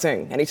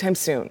stabilizing anytime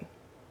soon.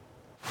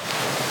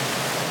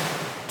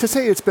 To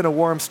say it's been a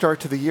warm start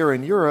to the year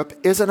in Europe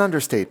is an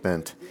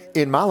understatement.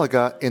 In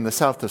Malaga, in the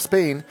south of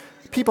Spain,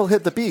 people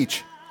hit the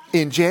beach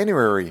in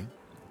January.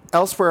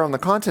 Elsewhere on the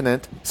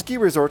continent, ski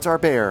resorts are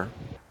bare.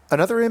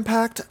 Another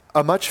impact,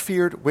 a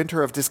much-feared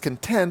winter of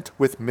discontent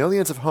with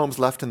millions of homes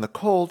left in the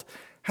cold,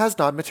 has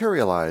not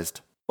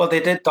materialized. Well,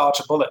 they did dodge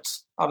a bullet.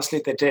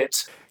 Obviously, they did.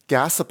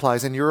 Gas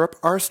supplies in Europe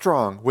are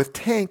strong, with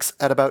tanks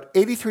at about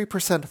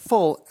 83%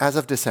 full as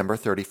of December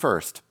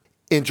 31st.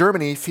 In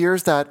Germany,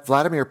 fears that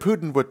Vladimir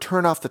Putin would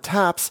turn off the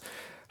taps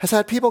has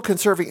had people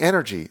conserving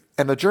energy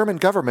and the German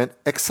government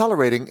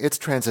accelerating its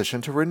transition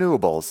to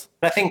renewables.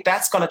 I think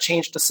that's going to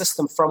change the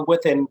system from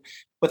within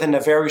a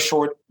very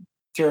short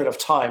period of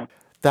time.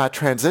 That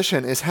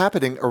transition is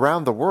happening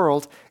around the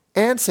world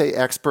and, say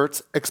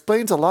experts,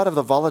 explains a lot of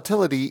the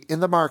volatility in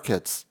the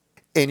markets.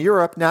 In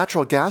Europe,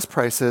 natural gas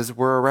prices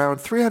were around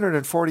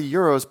 340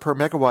 euros per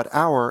megawatt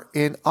hour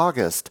in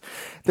August.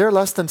 They're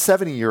less than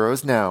 70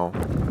 euros now.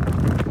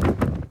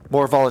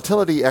 More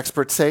volatility,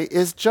 experts say,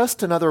 is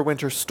just another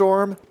winter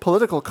storm,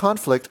 political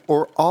conflict,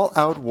 or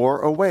all-out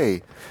war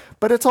away.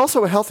 But it's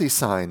also a healthy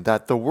sign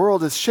that the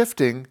world is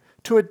shifting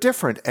to a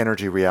different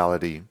energy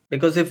reality.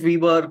 Because if we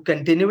were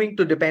continuing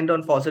to depend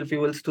on fossil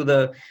fuels to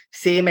the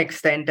same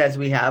extent as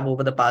we have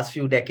over the past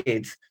few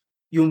decades,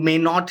 you may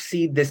not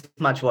see this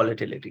much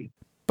volatility.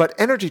 But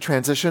energy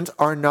transitions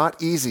are not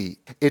easy.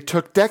 It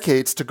took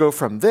decades to go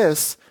from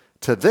this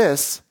to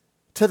this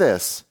to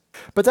this.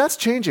 But that's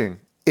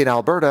changing. In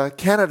Alberta,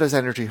 Canada's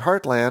energy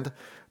heartland,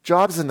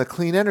 jobs in the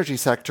clean energy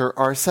sector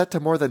are set to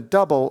more than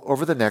double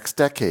over the next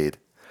decade,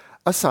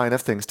 a sign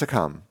of things to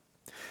come.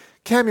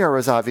 Kamyar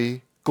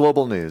Razavi,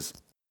 Global News.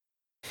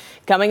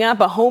 Coming up,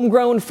 a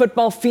homegrown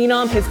football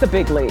phenom hits the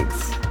big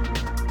leagues.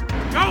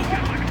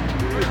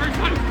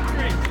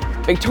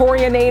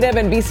 Victoria native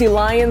and BC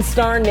Lions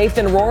star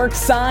Nathan Rourke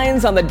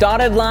signs on the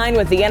dotted line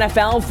with the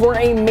NFL for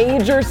a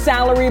major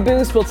salary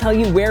boost. We'll tell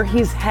you where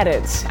he's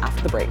headed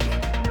after the break.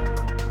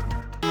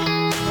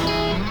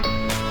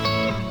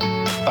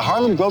 The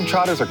Harlem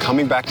Globetrotters are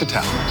coming back to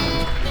town.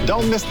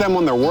 Don't miss them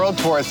on their world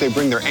tour as they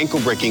bring their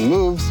ankle-breaking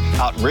moves,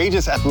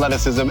 outrageous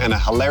athleticism, and a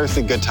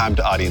hilariously good time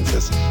to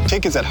audiences.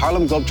 Tickets at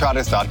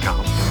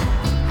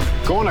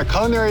harlemglobetrotters.com. Go on a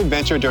culinary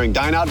adventure during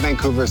Dine Out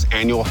Vancouver's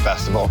annual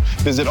festival.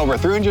 Visit over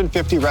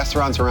 350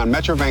 restaurants around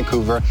Metro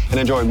Vancouver and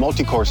enjoy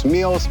multi-course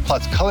meals,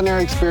 plus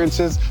culinary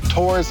experiences,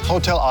 tours,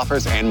 hotel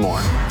offers, and more.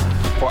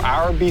 For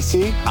Our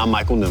BC, I'm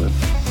Michael Newman.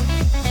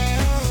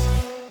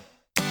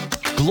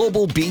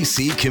 Global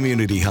BC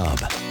Community Hub.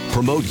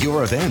 Promote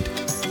your event.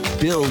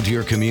 Build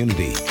your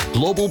community.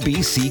 Global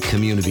BC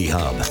Community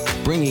Hub.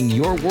 Bringing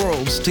your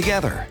worlds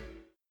together.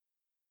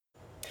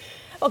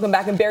 Welcome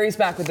back, and Barry's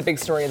back with the big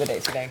story of the day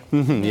today.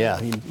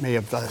 Yeah, you may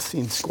have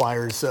seen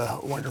Squire's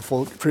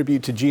wonderful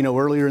tribute to Gino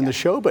earlier in the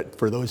show, but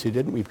for those who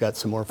didn't, we've got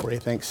some more for you.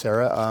 Thanks,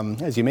 Sarah.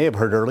 As you may have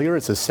heard earlier,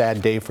 it's a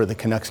sad day for the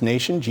Canucks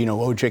nation. Gino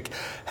Ojic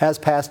has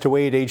passed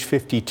away at age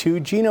 52.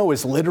 Gino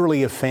was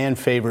literally a fan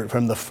favorite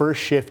from the first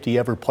shift he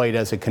ever played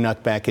as a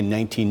Canuck back in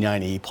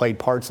 1990. He played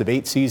parts of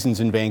 8 seasons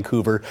in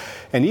Vancouver,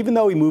 and even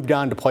though he moved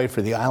on to play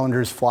for the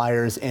Islanders,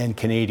 Flyers, and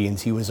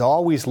Canadians, he was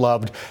always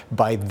loved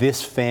by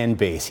this fan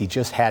base. He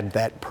just had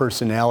that that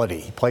personality.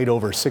 He played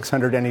over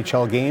 600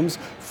 NHL games,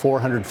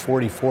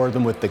 444 of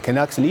them with the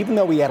Canucks. And even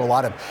though he had a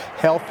lot of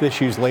health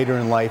issues later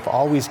in life,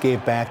 always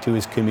gave back to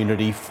his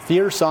community.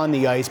 Fierce on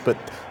the ice, but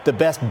the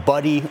best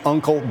buddy,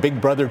 uncle, big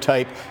brother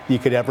type you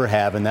could ever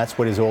have. And that's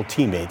what his old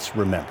teammates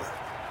remember.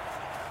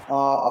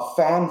 A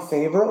fan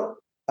favorite.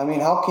 I mean,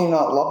 how can you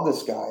not love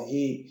this guy?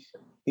 He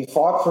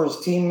fought for his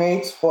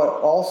teammates, but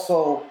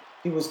also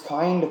he was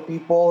kind to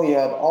people. He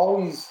had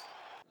always,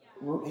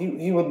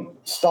 he would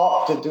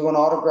stop to do an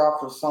autograph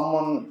for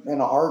someone in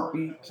a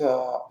heartbeat.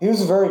 He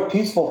was a very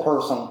peaceful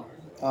person.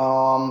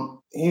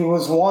 He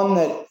was one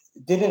that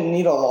didn't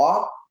need a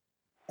lot,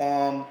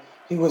 and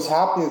he was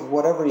happy with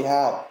whatever he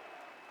had.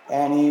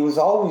 And he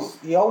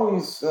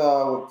always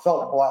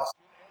felt blessed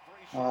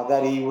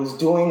that he was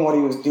doing what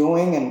he was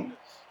doing,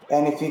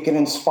 and if he can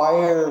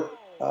inspire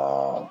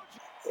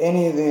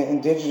any of the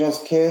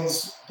Indigenous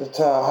kids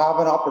to have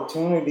an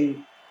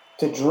opportunity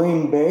to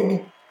dream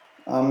big,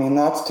 I mean,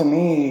 that's, to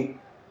me,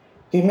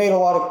 he made a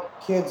lot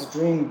of kids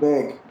dream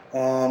big.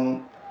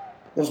 And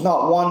there's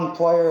not one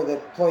player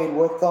that played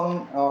with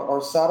them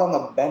or sat on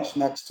the bench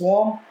next to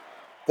him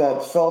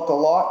that felt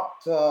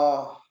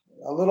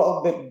a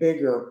little bit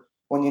bigger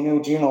when you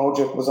knew Gino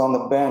Odjick was on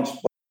the bench.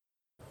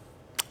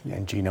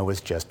 And Gino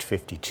was just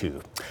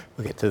 52.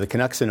 We'll get to the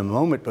Canucks in a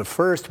moment, but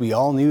first, we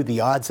all knew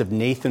the odds of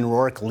Nathan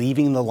Rourke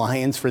leaving the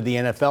Lions for the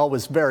NFL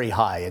was very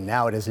high, and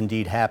now it has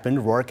indeed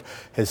happened. Rourke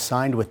has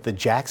signed with the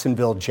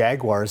Jacksonville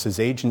Jaguars. His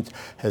agent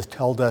has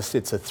told us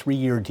it's a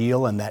 3-year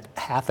deal and that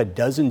half a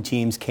dozen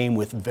teams came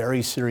with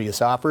very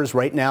serious offers.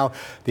 Right now,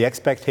 the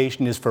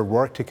expectation is for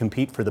Rourke to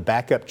compete for the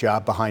backup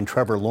job behind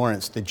Trevor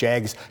Lawrence, the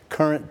Jags'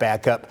 current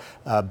backup.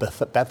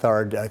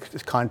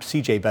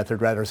 CJ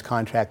Beathard's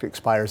contract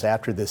expires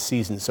after this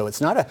season. So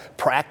it's not a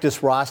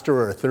practice roster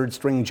or a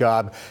third-string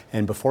job.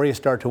 And before you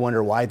start to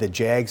wonder why the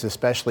Jags,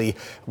 especially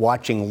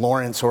watching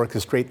Lawrence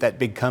orchestrate that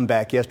big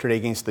comeback yesterday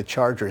against the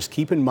Chargers,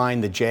 keep in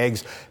mind the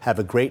Jags have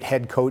a great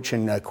head coach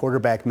and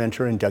quarterback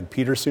mentor in Doug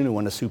Peterson, who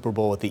won a Super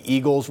Bowl with the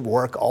Eagles.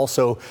 Rourke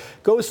also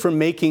goes from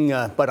making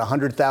about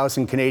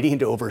 100,000 Canadian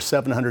to over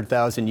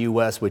 700,000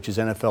 U.S., which is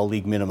NFL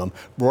league minimum.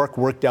 Rourke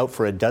worked out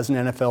for a dozen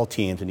NFL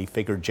teams, and he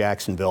figured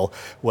Jacksonville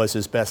was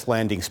his best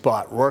landing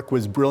spot. Rourke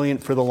was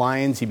brilliant for the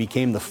Lions. He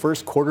became the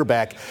first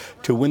quarterback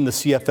to win the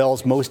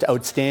CFL's Most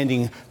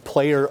Outstanding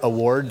Player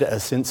Award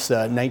since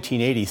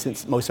 1980,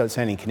 since Most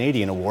Outstanding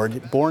Canadian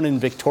Award. Born in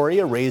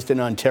Victoria, raised in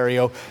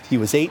Ontario, he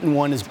was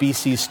 8-1 as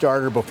BC's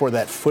starter before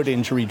that foot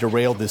injury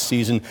derailed this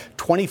season.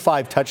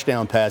 25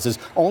 touchdown passes,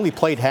 only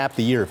played half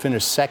the year,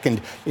 finished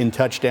second in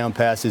touchdown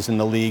passes in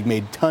the league,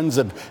 made tons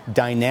of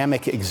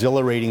dynamic,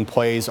 exhilarating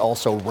plays,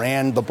 also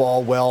ran the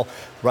ball well,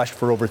 rushed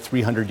for over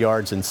 300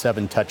 yards and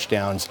 7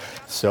 touchdowns.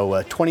 So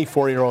a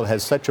 24-year-old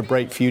has such a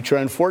bright future.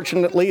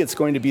 Unfortunately, it's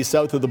going to be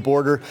south of the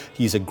border.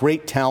 He's a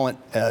great talent,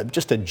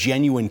 just a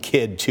genuine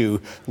kid,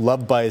 too,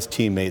 loved by his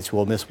teammates.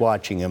 We'll miss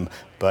watching him,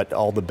 but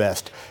all the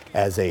best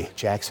as a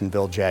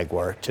Jacksonville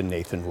Jaguar to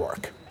Nathan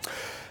Rourke.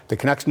 The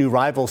Canucks' new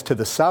rivals to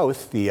the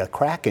south, the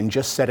Kraken,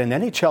 just set an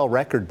NHL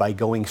record by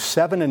going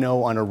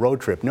 7-0 on a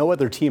road trip. No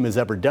other team has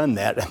ever done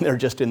that, and they're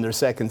just in their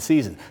second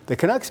season. The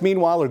Canucks,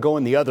 meanwhile, are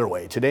going the other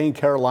way. Today in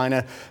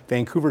Carolina,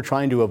 Vancouver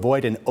trying to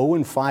avoid an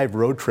 0-5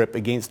 road trip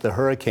against the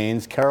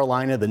Hurricanes.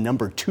 Carolina, the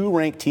number 2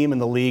 ranked team in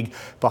the league,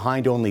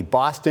 behind only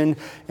Boston,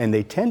 and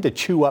they tend to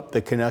chew up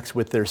the Canucks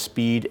with their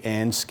speed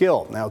and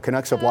skill. Now,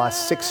 Canucks have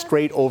lost 6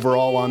 straight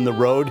overall on the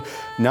road.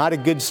 Not a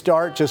good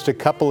start, just a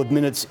couple of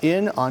minutes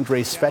in.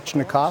 Andrei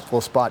Svechnikov will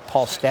spot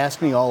Paul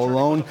Stastny all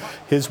alone.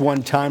 His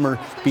one-timer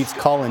beats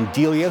Colin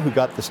Delia, who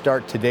got the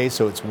start today,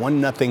 so it's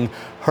 1-0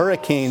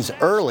 Hurricanes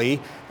early,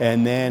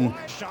 and then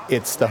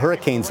it's the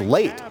Hurricanes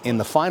late in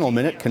the final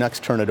minute. Canucks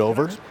turn it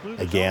over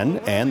again,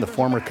 and the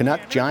former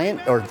Canuck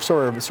Giant,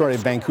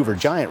 Vancouver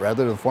Giant,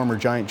 rather, the former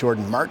Giant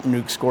Jordan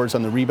Martinook scores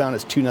on the rebound.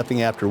 It's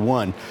 2-0 after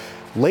 1.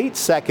 Late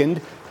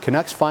second,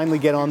 Canucks finally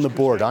get on the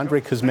board. Andrei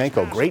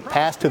Kuzmenko, great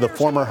pass to the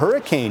former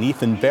Hurricane,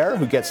 Ethan Bear,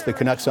 who gets the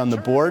Canucks on the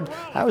board.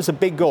 That was a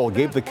big goal,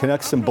 gave the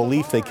Canucks some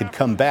belief they could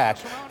come back.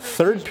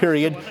 Third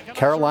period,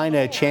 Carolina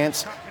a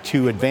chance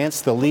to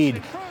advance the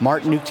lead.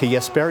 Martinook to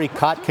Jesperi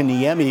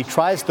Kotkaniemi.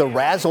 Tries the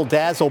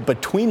razzle-dazzle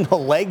between the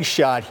leg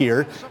shot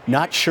here.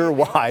 Not sure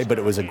why, but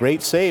it was a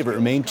great save. It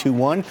remained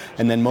 2-1.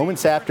 And then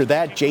moments after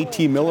that,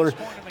 JT Miller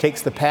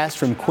takes the pass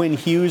from Quinn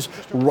Hughes,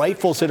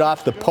 rifles it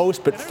off the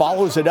post, but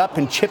follows it up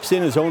and chips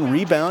in his own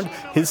rebound,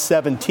 his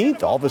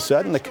 17th. All of a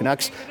sudden, the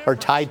Canucks are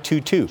tied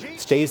 2-2.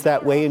 Stays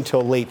that way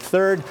until late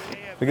third.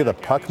 Look at the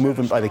puck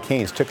movement by the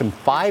Canes. Took them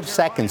 5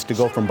 seconds to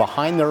go from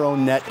behind their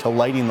own net to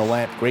lighting the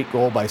lamp. Great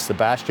goal by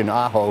Sebastian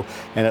Aho.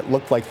 And it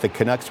looked like the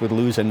Canucks would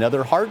lose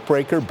another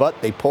heartbreaker, but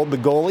they pulled the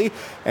goalie.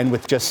 And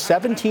with just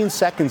 17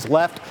 seconds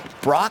left,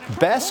 Brock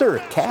Boeser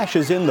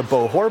cashes in the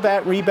Bo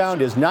Horvat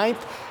rebound, his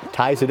 9th.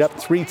 Ties it up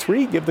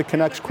 3-3. Give the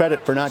Canucks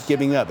credit for not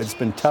giving up. It's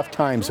been tough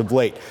times of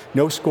late.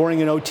 No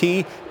scoring in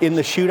OT. In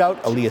the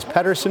shootout, Elias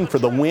Pettersson for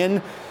the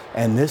win.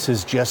 And this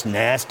is just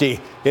nasty.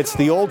 It's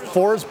the old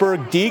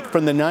Forsberg Deke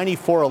from the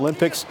 94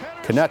 Olympics.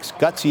 Canucks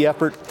gutsy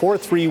effort,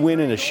 4-3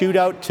 win in a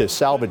shootout to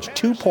salvage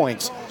 2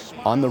 points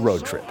on the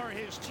road trip.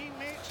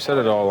 Said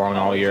it all along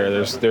all year.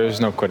 There's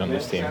no quit on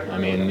this team. I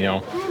mean,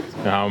 no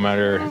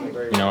matter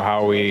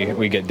how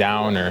we get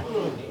down or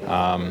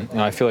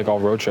I feel like all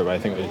road trip. I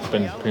think it's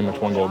been pretty much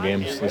 1-goal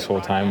games this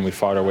whole time. We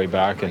fought our way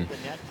back and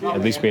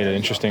at least made it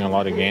interesting in a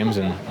lot of games.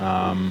 And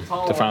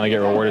to finally get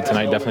rewarded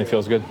tonight definitely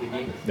feels good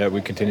that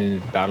we continue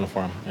to battle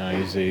for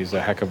him. He's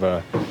a heck of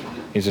a.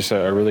 He's just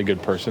a really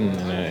good person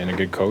and a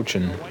good coach,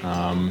 and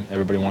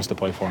everybody wants to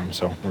play for him.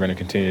 So we're going to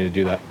continue to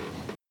do that.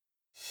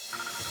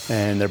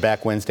 And they're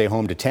back Wednesday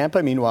home to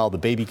Tampa. Meanwhile, the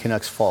Baby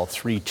Canucks fall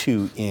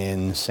 3-2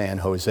 in San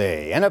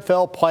Jose.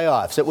 NFL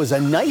playoffs. It was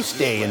a nice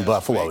day in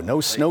Buffalo. No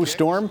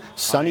snowstorm,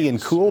 sunny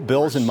and cool.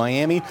 Bills in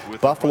Miami.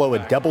 Buffalo a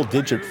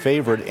double-digit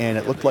favorite, and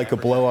it looked like a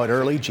blowout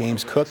early.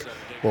 James Cook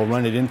will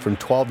run it in from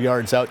 12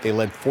 yards out. They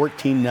led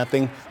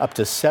 14-0 up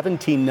to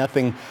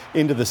 17-0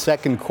 into the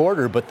second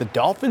quarter. But the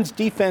Dolphins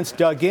defense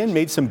dug in,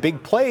 made some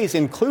big plays,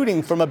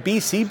 including from a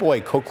BC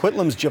boy.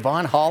 Coquitlam's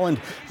Javon Holland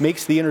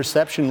makes the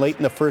interception late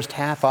in the first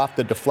half off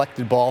the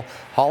deflected ball.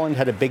 Holland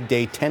had a big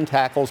day, 10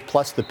 tackles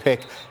plus the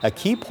pick. A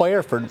key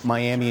player for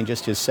Miami in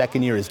just his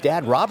second year. His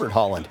dad, Robert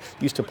Holland,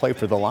 used to play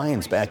for the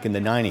Lions back in the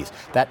 90s.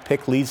 That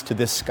pick leads to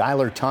this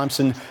Skylar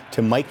Thompson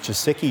to Mike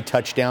Gesicki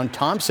touchdown.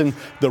 Thompson,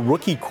 the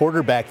rookie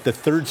quarterback, the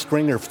third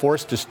stringer,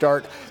 forced to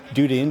start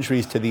due to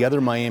injuries to the other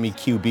Miami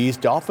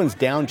QBs. Dolphins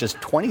down just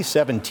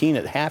 20-17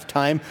 at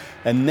halftime.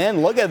 And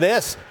then look at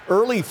this.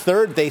 Early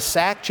third, they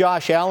sack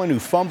Josh Allen, who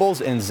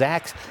fumbles, and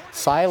Zach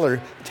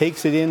Seiler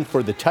takes it in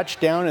for the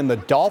touchdown, and the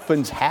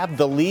Dolphins have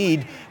the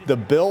lead. The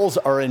Bills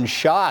are in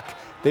shock.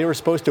 They were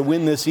supposed to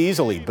win this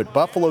easily, but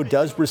Buffalo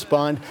does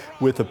respond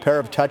with a pair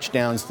of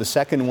touchdowns. The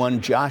second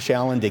one, Josh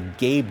Allen to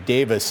Gabe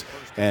Davis,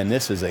 and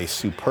this is a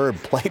superb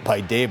play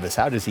by Davis.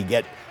 How does he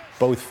get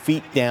both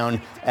feet down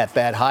at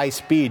that high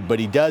speed? But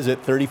he does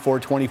it.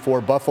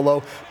 34-24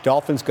 Buffalo.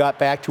 Dolphins got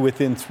back to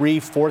within 3.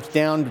 Fourth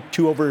down,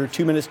 2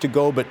 minutes to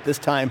go, but this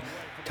time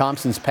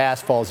Thompson's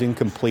pass falls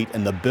incomplete,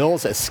 and the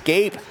Bills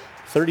escape.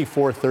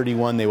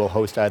 34-31. They will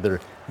host either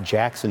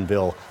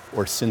Jacksonville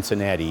or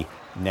Cincinnati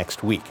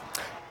next week.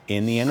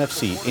 In the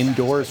NFC,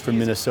 indoors from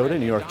Minnesota,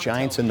 New York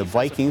Giants and the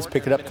Vikings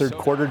pick it up third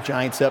quarter.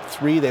 Giants up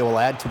 3. They will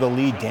add to the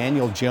lead.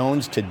 Daniel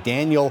Jones to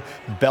Daniel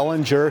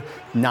Bellinger.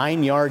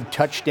 9-yard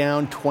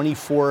touchdown,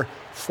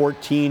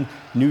 24-14.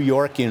 New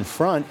York in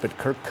front, but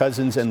Kirk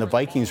Cousins and the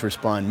Vikings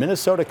respond.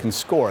 Minnesota can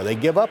score. They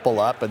give up a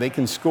lot, but they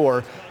can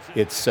score.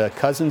 It's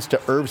Cousins to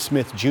Irv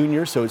Smith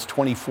Jr., so it's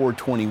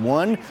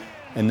 24-21.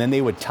 And then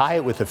they would tie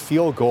it with a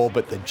field goal,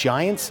 but the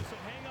Giants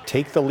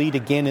take the lead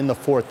again in the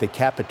fourth. They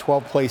cap a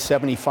 12-play,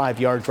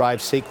 75-yard drive.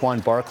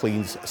 Saquon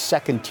Barkley's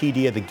second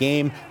TD of the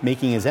game,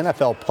 making his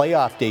NFL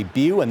playoff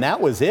debut, and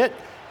that was it.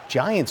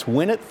 Giants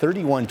win it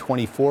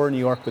 31-24. New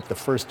York with the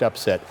first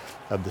upset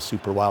of the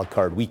Super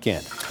Wildcard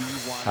weekend.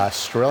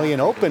 Australian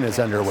Open is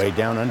underway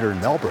down under in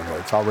Melbourne, where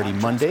it's already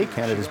Monday.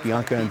 Canada's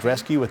Bianca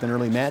Andreescu with an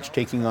early match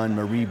taking on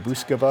Marie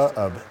Buskova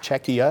of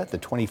Czechia, the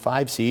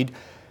 25 seed.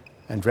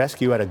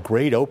 Andreescu had a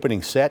great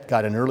opening set,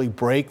 got an early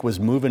break, was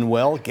moving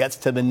well, gets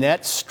to the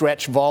net,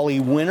 stretch volley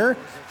winner,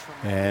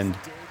 and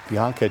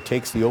Bianca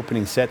takes the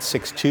opening set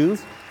 6-2,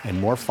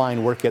 and more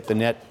fine work at the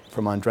net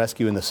from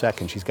Andreescu in the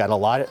second. She's got a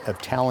lot of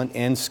talent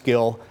and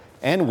skill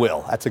and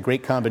will. That's a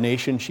great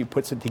combination. She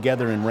puts it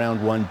together in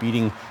round one,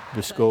 beating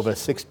Buskova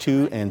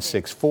 6-2 and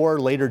 6-4.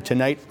 Later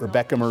tonight,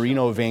 Rebecca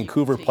Marino of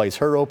Vancouver plays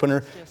her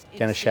opener.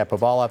 Denis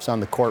Shapovalov's on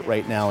the court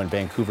right now, and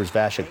Vancouver's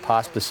Vasek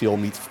Pospisil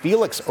meets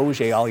Felix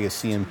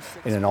Auger-Aliassime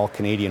in an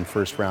all-Canadian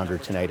first-rounder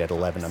tonight at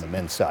 11 on the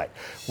men's side.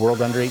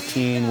 World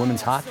Under-18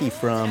 women's hockey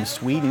from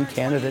Sweden.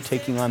 Canada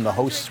taking on the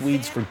host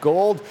Swedes for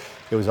gold.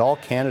 It was all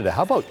Canada.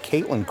 How about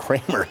Caitlin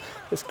Kramer?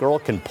 This girl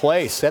can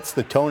play, sets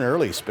the tone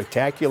early.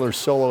 Spectacular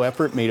solo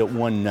effort, made it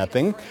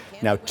 1-0.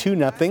 Now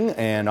 2-0,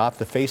 and off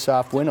the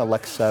face-off win,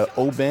 Alexa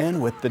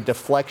Oban with the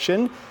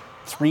deflection.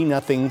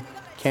 3-0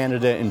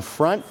 Canada in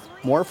front.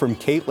 More from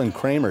Caitlin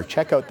Kramer.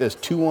 Check out this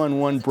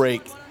 2-on-1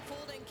 break,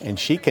 and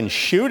she can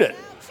shoot it.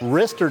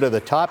 Wrister to the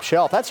top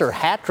shelf. That's her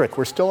hat trick.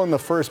 We're still in the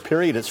first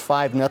period. It's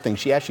 5-0.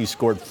 She actually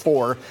scored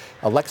 4.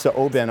 Alexa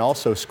Oban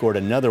also scored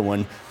another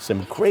one.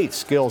 Some great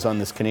skills on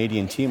this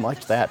Canadian team.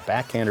 Like that.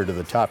 Backhander to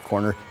the top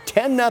corner.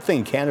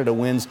 10-0. Canada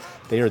wins.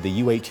 They are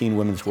the U18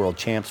 Women's World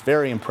Champs.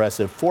 Very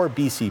impressive. 4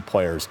 BC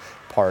players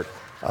part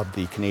of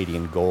the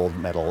Canadian gold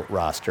medal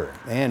roster.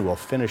 And we'll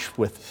finish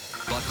with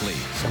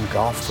some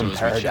golf from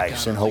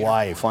paradise in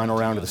Hawaii. Final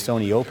round of the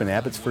Sony Open.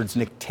 Abbotsford's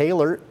Nick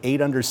Taylor, 8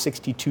 under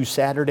 62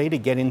 Saturday to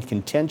get in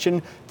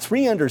contention.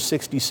 3 under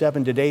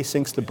 67 today,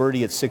 sinks the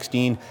birdie at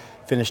 16.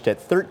 Finished at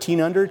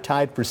 13 under,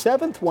 tied for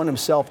 7th. Won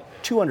himself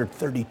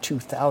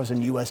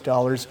 $232,000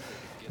 US.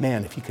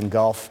 Man, if you can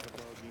golf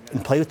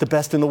and play with the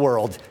best in the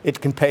world,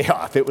 it can pay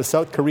off. It was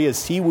South Korea's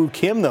Siwoo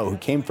Kim, though, who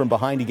came from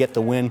behind to get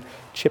the win.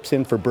 Chips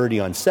in for birdie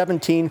on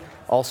 17.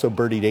 Also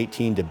birdied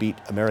 18 to beat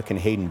American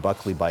Hayden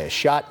Buckley by a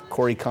shot.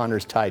 Corey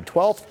Connors tied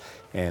 12th,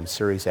 and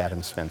Surrey's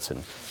Adam Svensson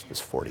was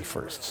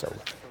 41st. So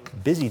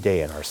busy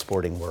day in our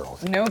sporting world.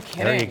 No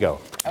kidding. There you go.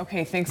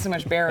 Okay, thanks so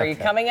much, Barry.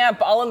 Coming up,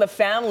 All in the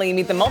Family,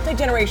 meet the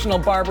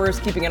multi-generational barbers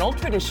keeping an old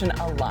tradition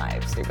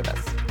alive. Stay with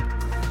us.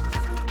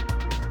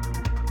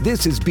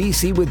 This is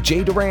BC with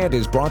Jay Durant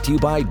is brought to you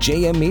by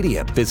JM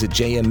Media. Visit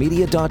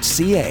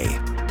jmmedia.ca.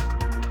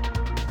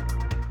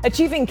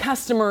 Achieving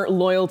customer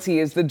loyalty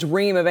is the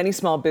dream of any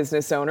small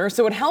business owner,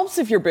 so it helps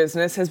if your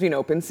business has been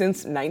open since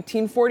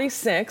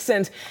 1946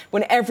 and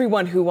when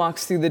everyone who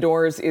walks through the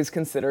doors is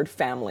considered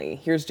family.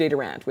 Here's Jay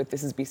Durant with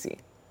This is BC.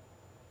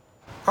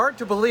 Hard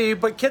to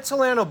believe, but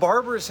Kitsilano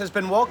Barbers has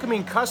been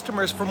welcoming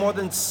customers for more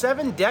than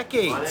 7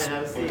 decades.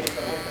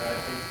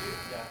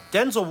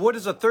 Denzel Wood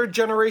is a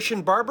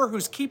third-generation barber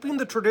who's keeping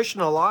the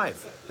tradition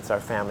alive. It's our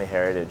family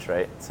heritage,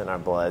 right? It's in our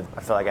blood. I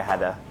feel like I had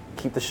to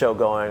keep the show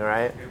going,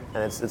 right?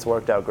 And it's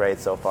worked out great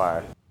so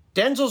far.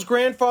 Denzel's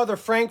grandfather,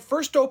 Frank,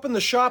 first opened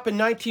the shop in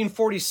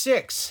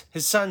 1946.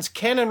 His sons,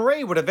 Ken and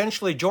Ray, would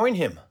eventually join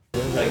him.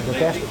 The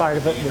best part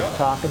of it was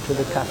talking to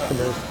the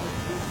customers,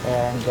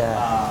 and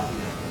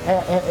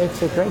it's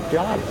a great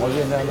job.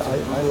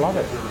 I love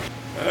it.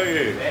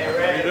 Hey,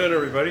 how you doing,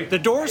 everybody? The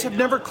doors have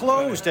never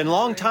closed, and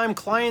longtime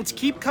clients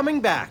keep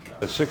coming back.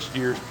 6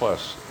 years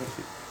plus.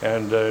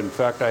 And in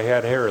fact, I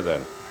had hair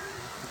then.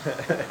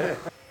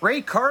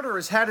 Ray Carter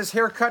has had his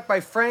hair cut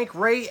by Frank,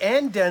 Ray,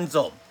 and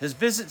Denzel. His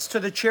visits to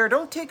the chair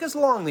don't take as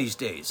long these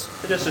days.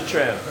 Just a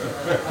trim.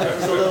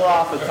 It's a little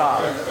off the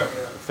top.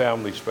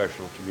 Family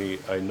special to me.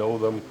 I know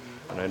them,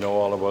 and I know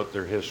all about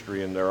their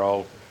history, and they're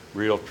all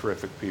real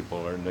terrific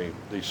people, and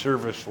they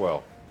serve us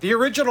well. The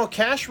original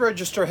cash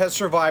register has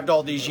survived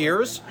all these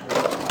years.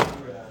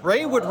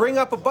 Ray would ring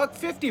up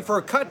 $1.50 for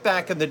a cut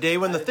back in the day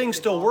when the thing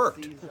still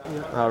worked.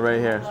 Oh, right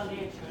here.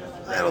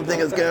 I don't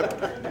think it's good.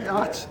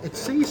 No, it's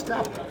seized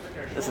up.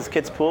 This is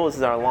Kit's Pool. This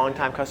is our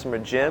longtime customer,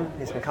 Jim.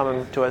 He's been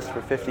coming to us for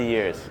 50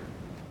 years.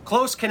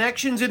 Close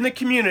connections in the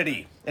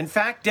community. In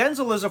fact,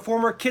 Denzel is a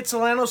former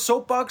Kitsilano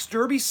Soapbox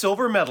Derby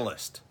silver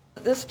medalist.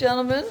 This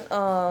gentleman,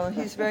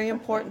 he's very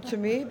important to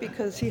me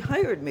because he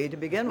hired me to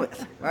begin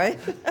with, right?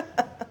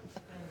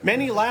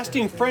 Many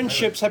lasting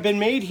friendships have been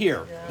made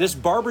here. This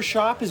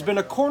barbershop has been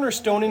a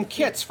cornerstone in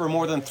Kits for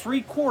more than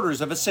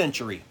 3/4 of a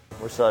century.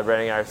 We're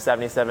celebrating our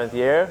 77th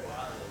year.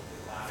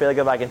 I feel like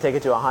if I can take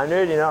it to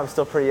 100, I'm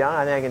still pretty young.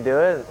 I think I can do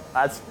it.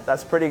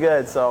 That's pretty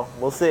good, so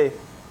we'll see.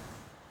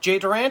 Jay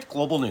Durant,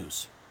 Global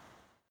News.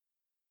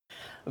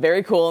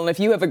 Very cool. And if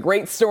you have a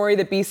great story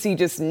that BC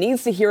just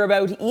needs to hear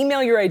about,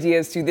 email your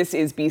ideas to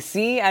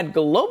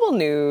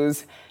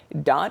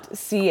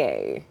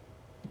thisisbc@globalnews.ca.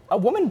 A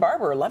woman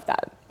barber, love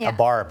that. Yeah. A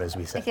barb, as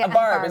we say. Yeah, a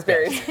barb is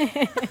very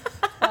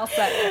well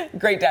said.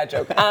 Great dad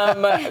joke.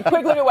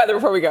 Quick look at weather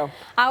before we go.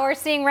 We're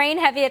seeing rain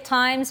heavy at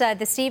times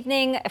this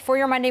evening. For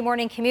your Monday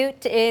morning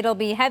commute, it'll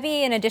be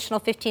heavy, an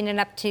additional 15 and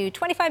up to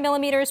 25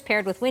 millimeters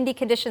paired with windy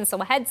conditions.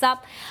 So a heads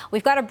up.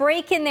 We've got a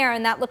break in there,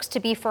 and that looks to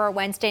be for our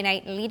Wednesday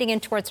night leading in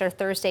towards our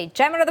Thursday.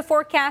 Gem of the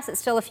forecast, it's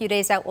still a few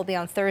days out. We'll be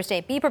on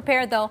Thursday. Be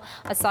prepared, though.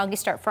 A soggy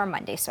start for our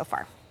Monday so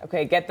far.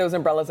 Okay, get those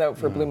umbrellas out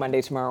for Blue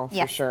Monday tomorrow,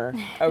 for sure.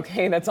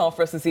 Okay, that's all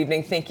for us this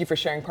evening. Thank you for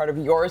sharing part of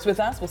yours with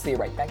us. We'll see you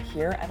right back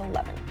here at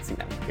 11. See you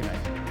then. Good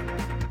night.